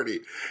a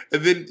journey.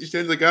 And then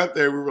Shangela got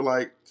there, we were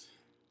like,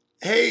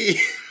 hey.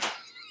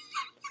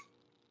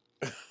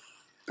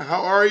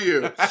 How are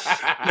you?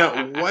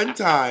 Now, one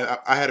time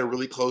I had a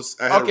really close.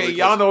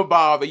 Y'all know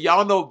Bob.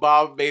 Y'all know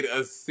Bob made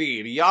a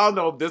scene. Y'all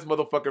know this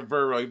motherfucker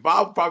very well.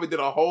 Bob probably did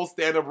a whole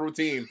stand-up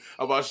routine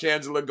about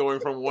Shangela going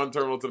from one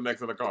terminal to the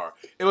next in the car.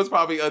 It was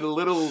probably a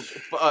little,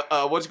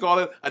 what you call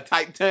it, a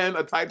type 10,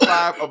 a type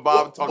 5 of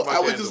Bob talking about Shangela.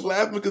 I was just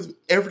laughing because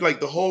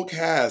the whole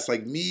cast,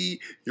 like me,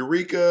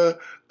 Eureka,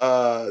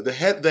 the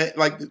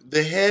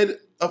head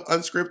of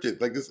Unscripted,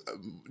 like this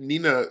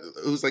Nina,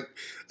 who's like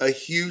a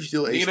huge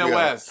deal. Nina HBO.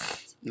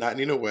 West. Not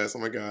Nina West, oh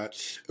my God.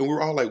 And we were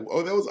all like,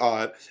 oh, that was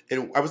odd.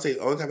 And I would say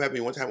the only time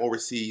happened one time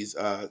overseas,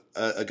 a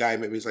guy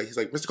met me, he's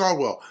like, Mr.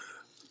 Caldwell,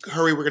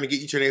 hurry, we're going to get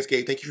you to your next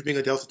gate. Thank you for being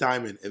a Delta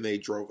Diamond. And they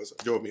drove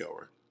me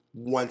over.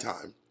 One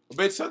time.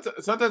 But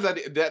sometimes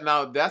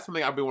that's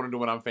something I've been wanting to do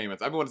when I'm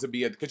famous. I've been wanting to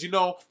be because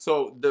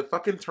so the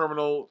fucking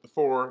terminal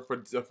for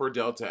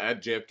Delta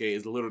at JFK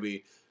is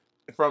literally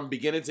from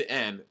beginning to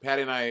end.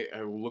 Patty and I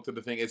looked at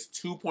the thing. It's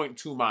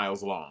 2.2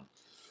 miles long.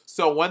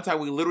 So one time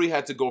we literally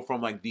had to go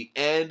from like the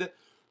end,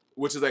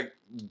 which is like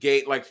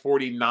gate like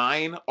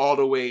 49 all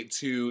the way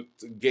to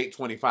gate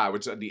 25,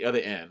 which is at the other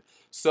end.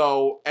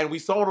 So, and we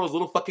saw one of those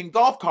little fucking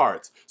golf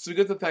carts. So we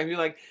get to the time, we're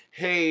like,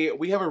 hey,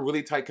 we have a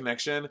really tight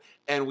connection,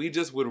 and we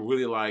just would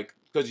really like,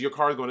 because your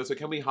car is going this way,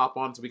 can we hop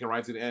on so we can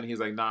ride to the end? He's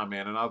like, nah,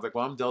 man. And I was like,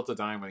 well, I'm Delta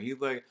Diamond.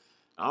 He's like,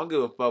 I don't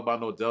give a fuck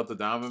about no Delta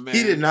Diamond, man.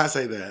 He did not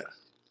say that.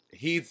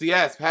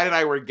 Yes, Patty and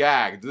I were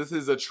gagged. This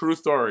is a true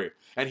story.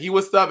 And he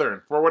was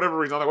Southern for whatever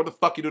reason. I'm like, what the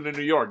fuck you doing in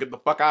New York? Get the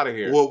fuck out of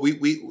here. Well,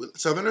 we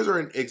Southerners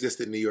exist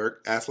in New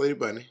York. Ask Lady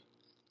Bunny.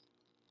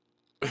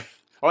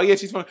 Oh yeah,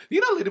 she's from.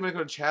 You know, Lady Bunny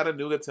from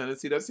Chattanooga,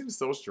 Tennessee. That seems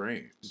so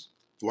strange.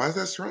 Why is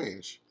that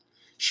strange?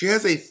 She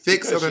has a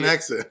thick Southern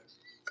accent.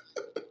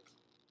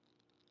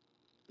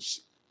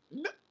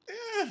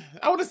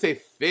 I wouldn't say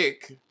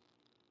thick.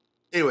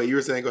 Anyway, you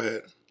were saying, go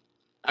ahead.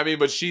 I mean,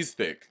 but she's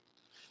thick.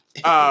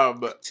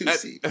 Two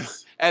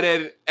seats.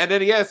 And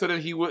then yeah, so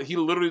then he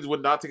literally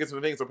would not take us to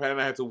the thing, so Pat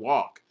and I had to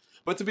walk.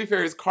 But to be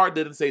fair, his card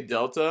didn't say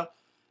Delta.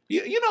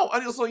 You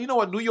know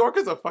what? New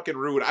Yorkers are fucking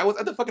rude. I was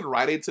at the fucking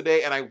Rite Aid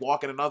today, and I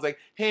walk in, and I was like,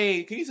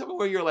 "Hey, can you tell me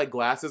where your like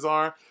glasses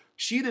are?"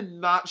 She did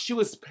not. She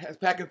was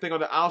packing thing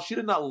on the aisle. She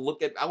did not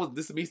look at.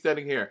 This is me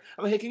standing here.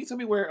 I'm like, "Hey, can you tell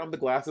me where the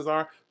glasses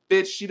are?"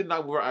 Bitch, she did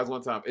not move her eyes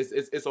one time.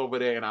 It's over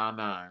there in aisle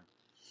 9.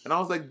 And I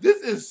was like,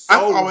 "This is so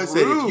I've always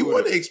rude." said, if you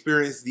want to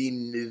experience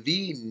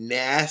the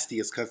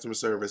nastiest customer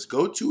service,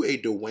 go to a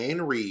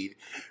Dwayne Reed.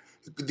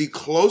 The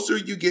closer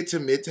you get to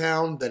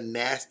Midtown, the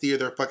nastier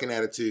their fucking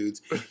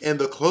attitudes. And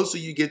the closer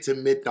you get to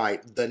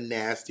midnight, the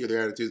nastier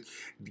their attitudes.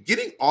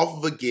 Getting off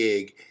of a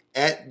gig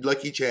at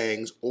Lucky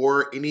Chang's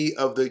or any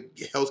of the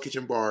Hell's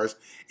Kitchen bars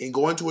and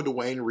going to a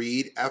Dwayne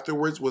Reed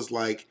afterwards was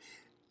like,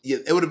 yeah,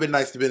 it would have been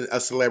nice to be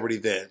a celebrity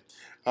then.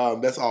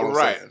 That's all I'm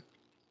saying.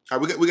 All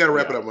right, we got to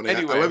wrap it up on that.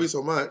 Anyway, I love you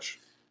so much.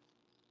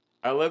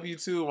 I love you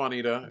too,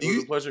 Juanita. It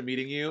was a pleasure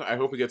meeting you. I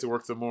hope we get to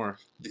work some more.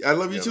 I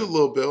love you too,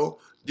 Lil Bill.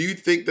 Do you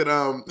think that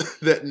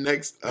that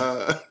next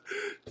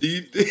do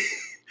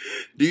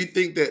you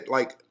think that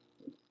like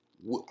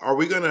are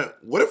we gonna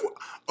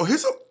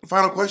here's a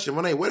final question,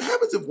 Monet. What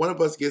happens if one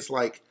of us gets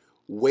like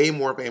way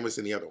more famous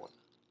than the other one?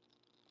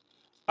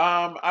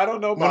 I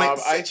don't know, Bob.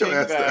 Monet, I think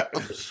that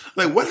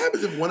like what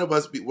happens if one of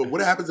us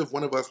what happens if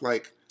one of us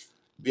like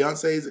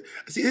Beyonce's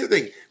see here's the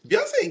thing.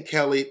 Beyonce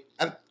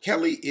and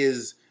Kelly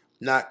is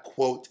not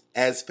quote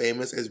as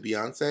famous as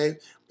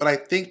Beyonce, but I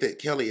think that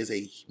Kelly is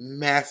a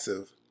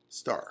massive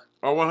star.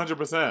 Oh,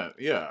 100%.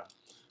 Yeah.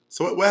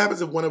 So what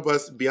happens if one of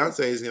us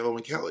Beyonce's and the other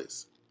one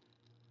Kelly's?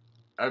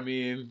 I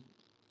mean,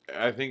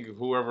 I think if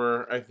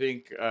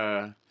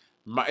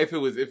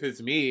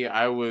it's me,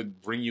 I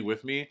would bring you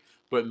with me.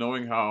 But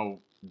knowing how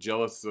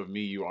jealous of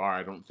me you are,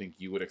 I don't think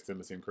you would extend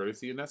the same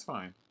courtesy, and that's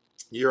fine.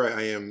 You're right.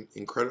 I am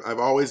incredible. I've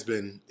always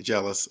been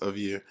jealous of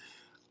you,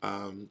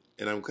 and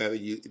I'm glad that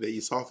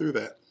you saw through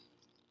that.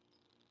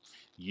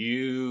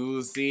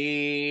 You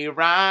see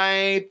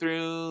right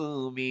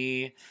through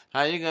me.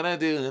 How you gonna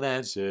do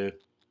that shit?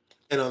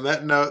 And on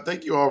that note,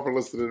 thank you all for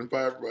listening.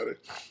 Bye, everybody.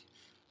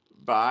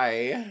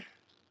 Bye.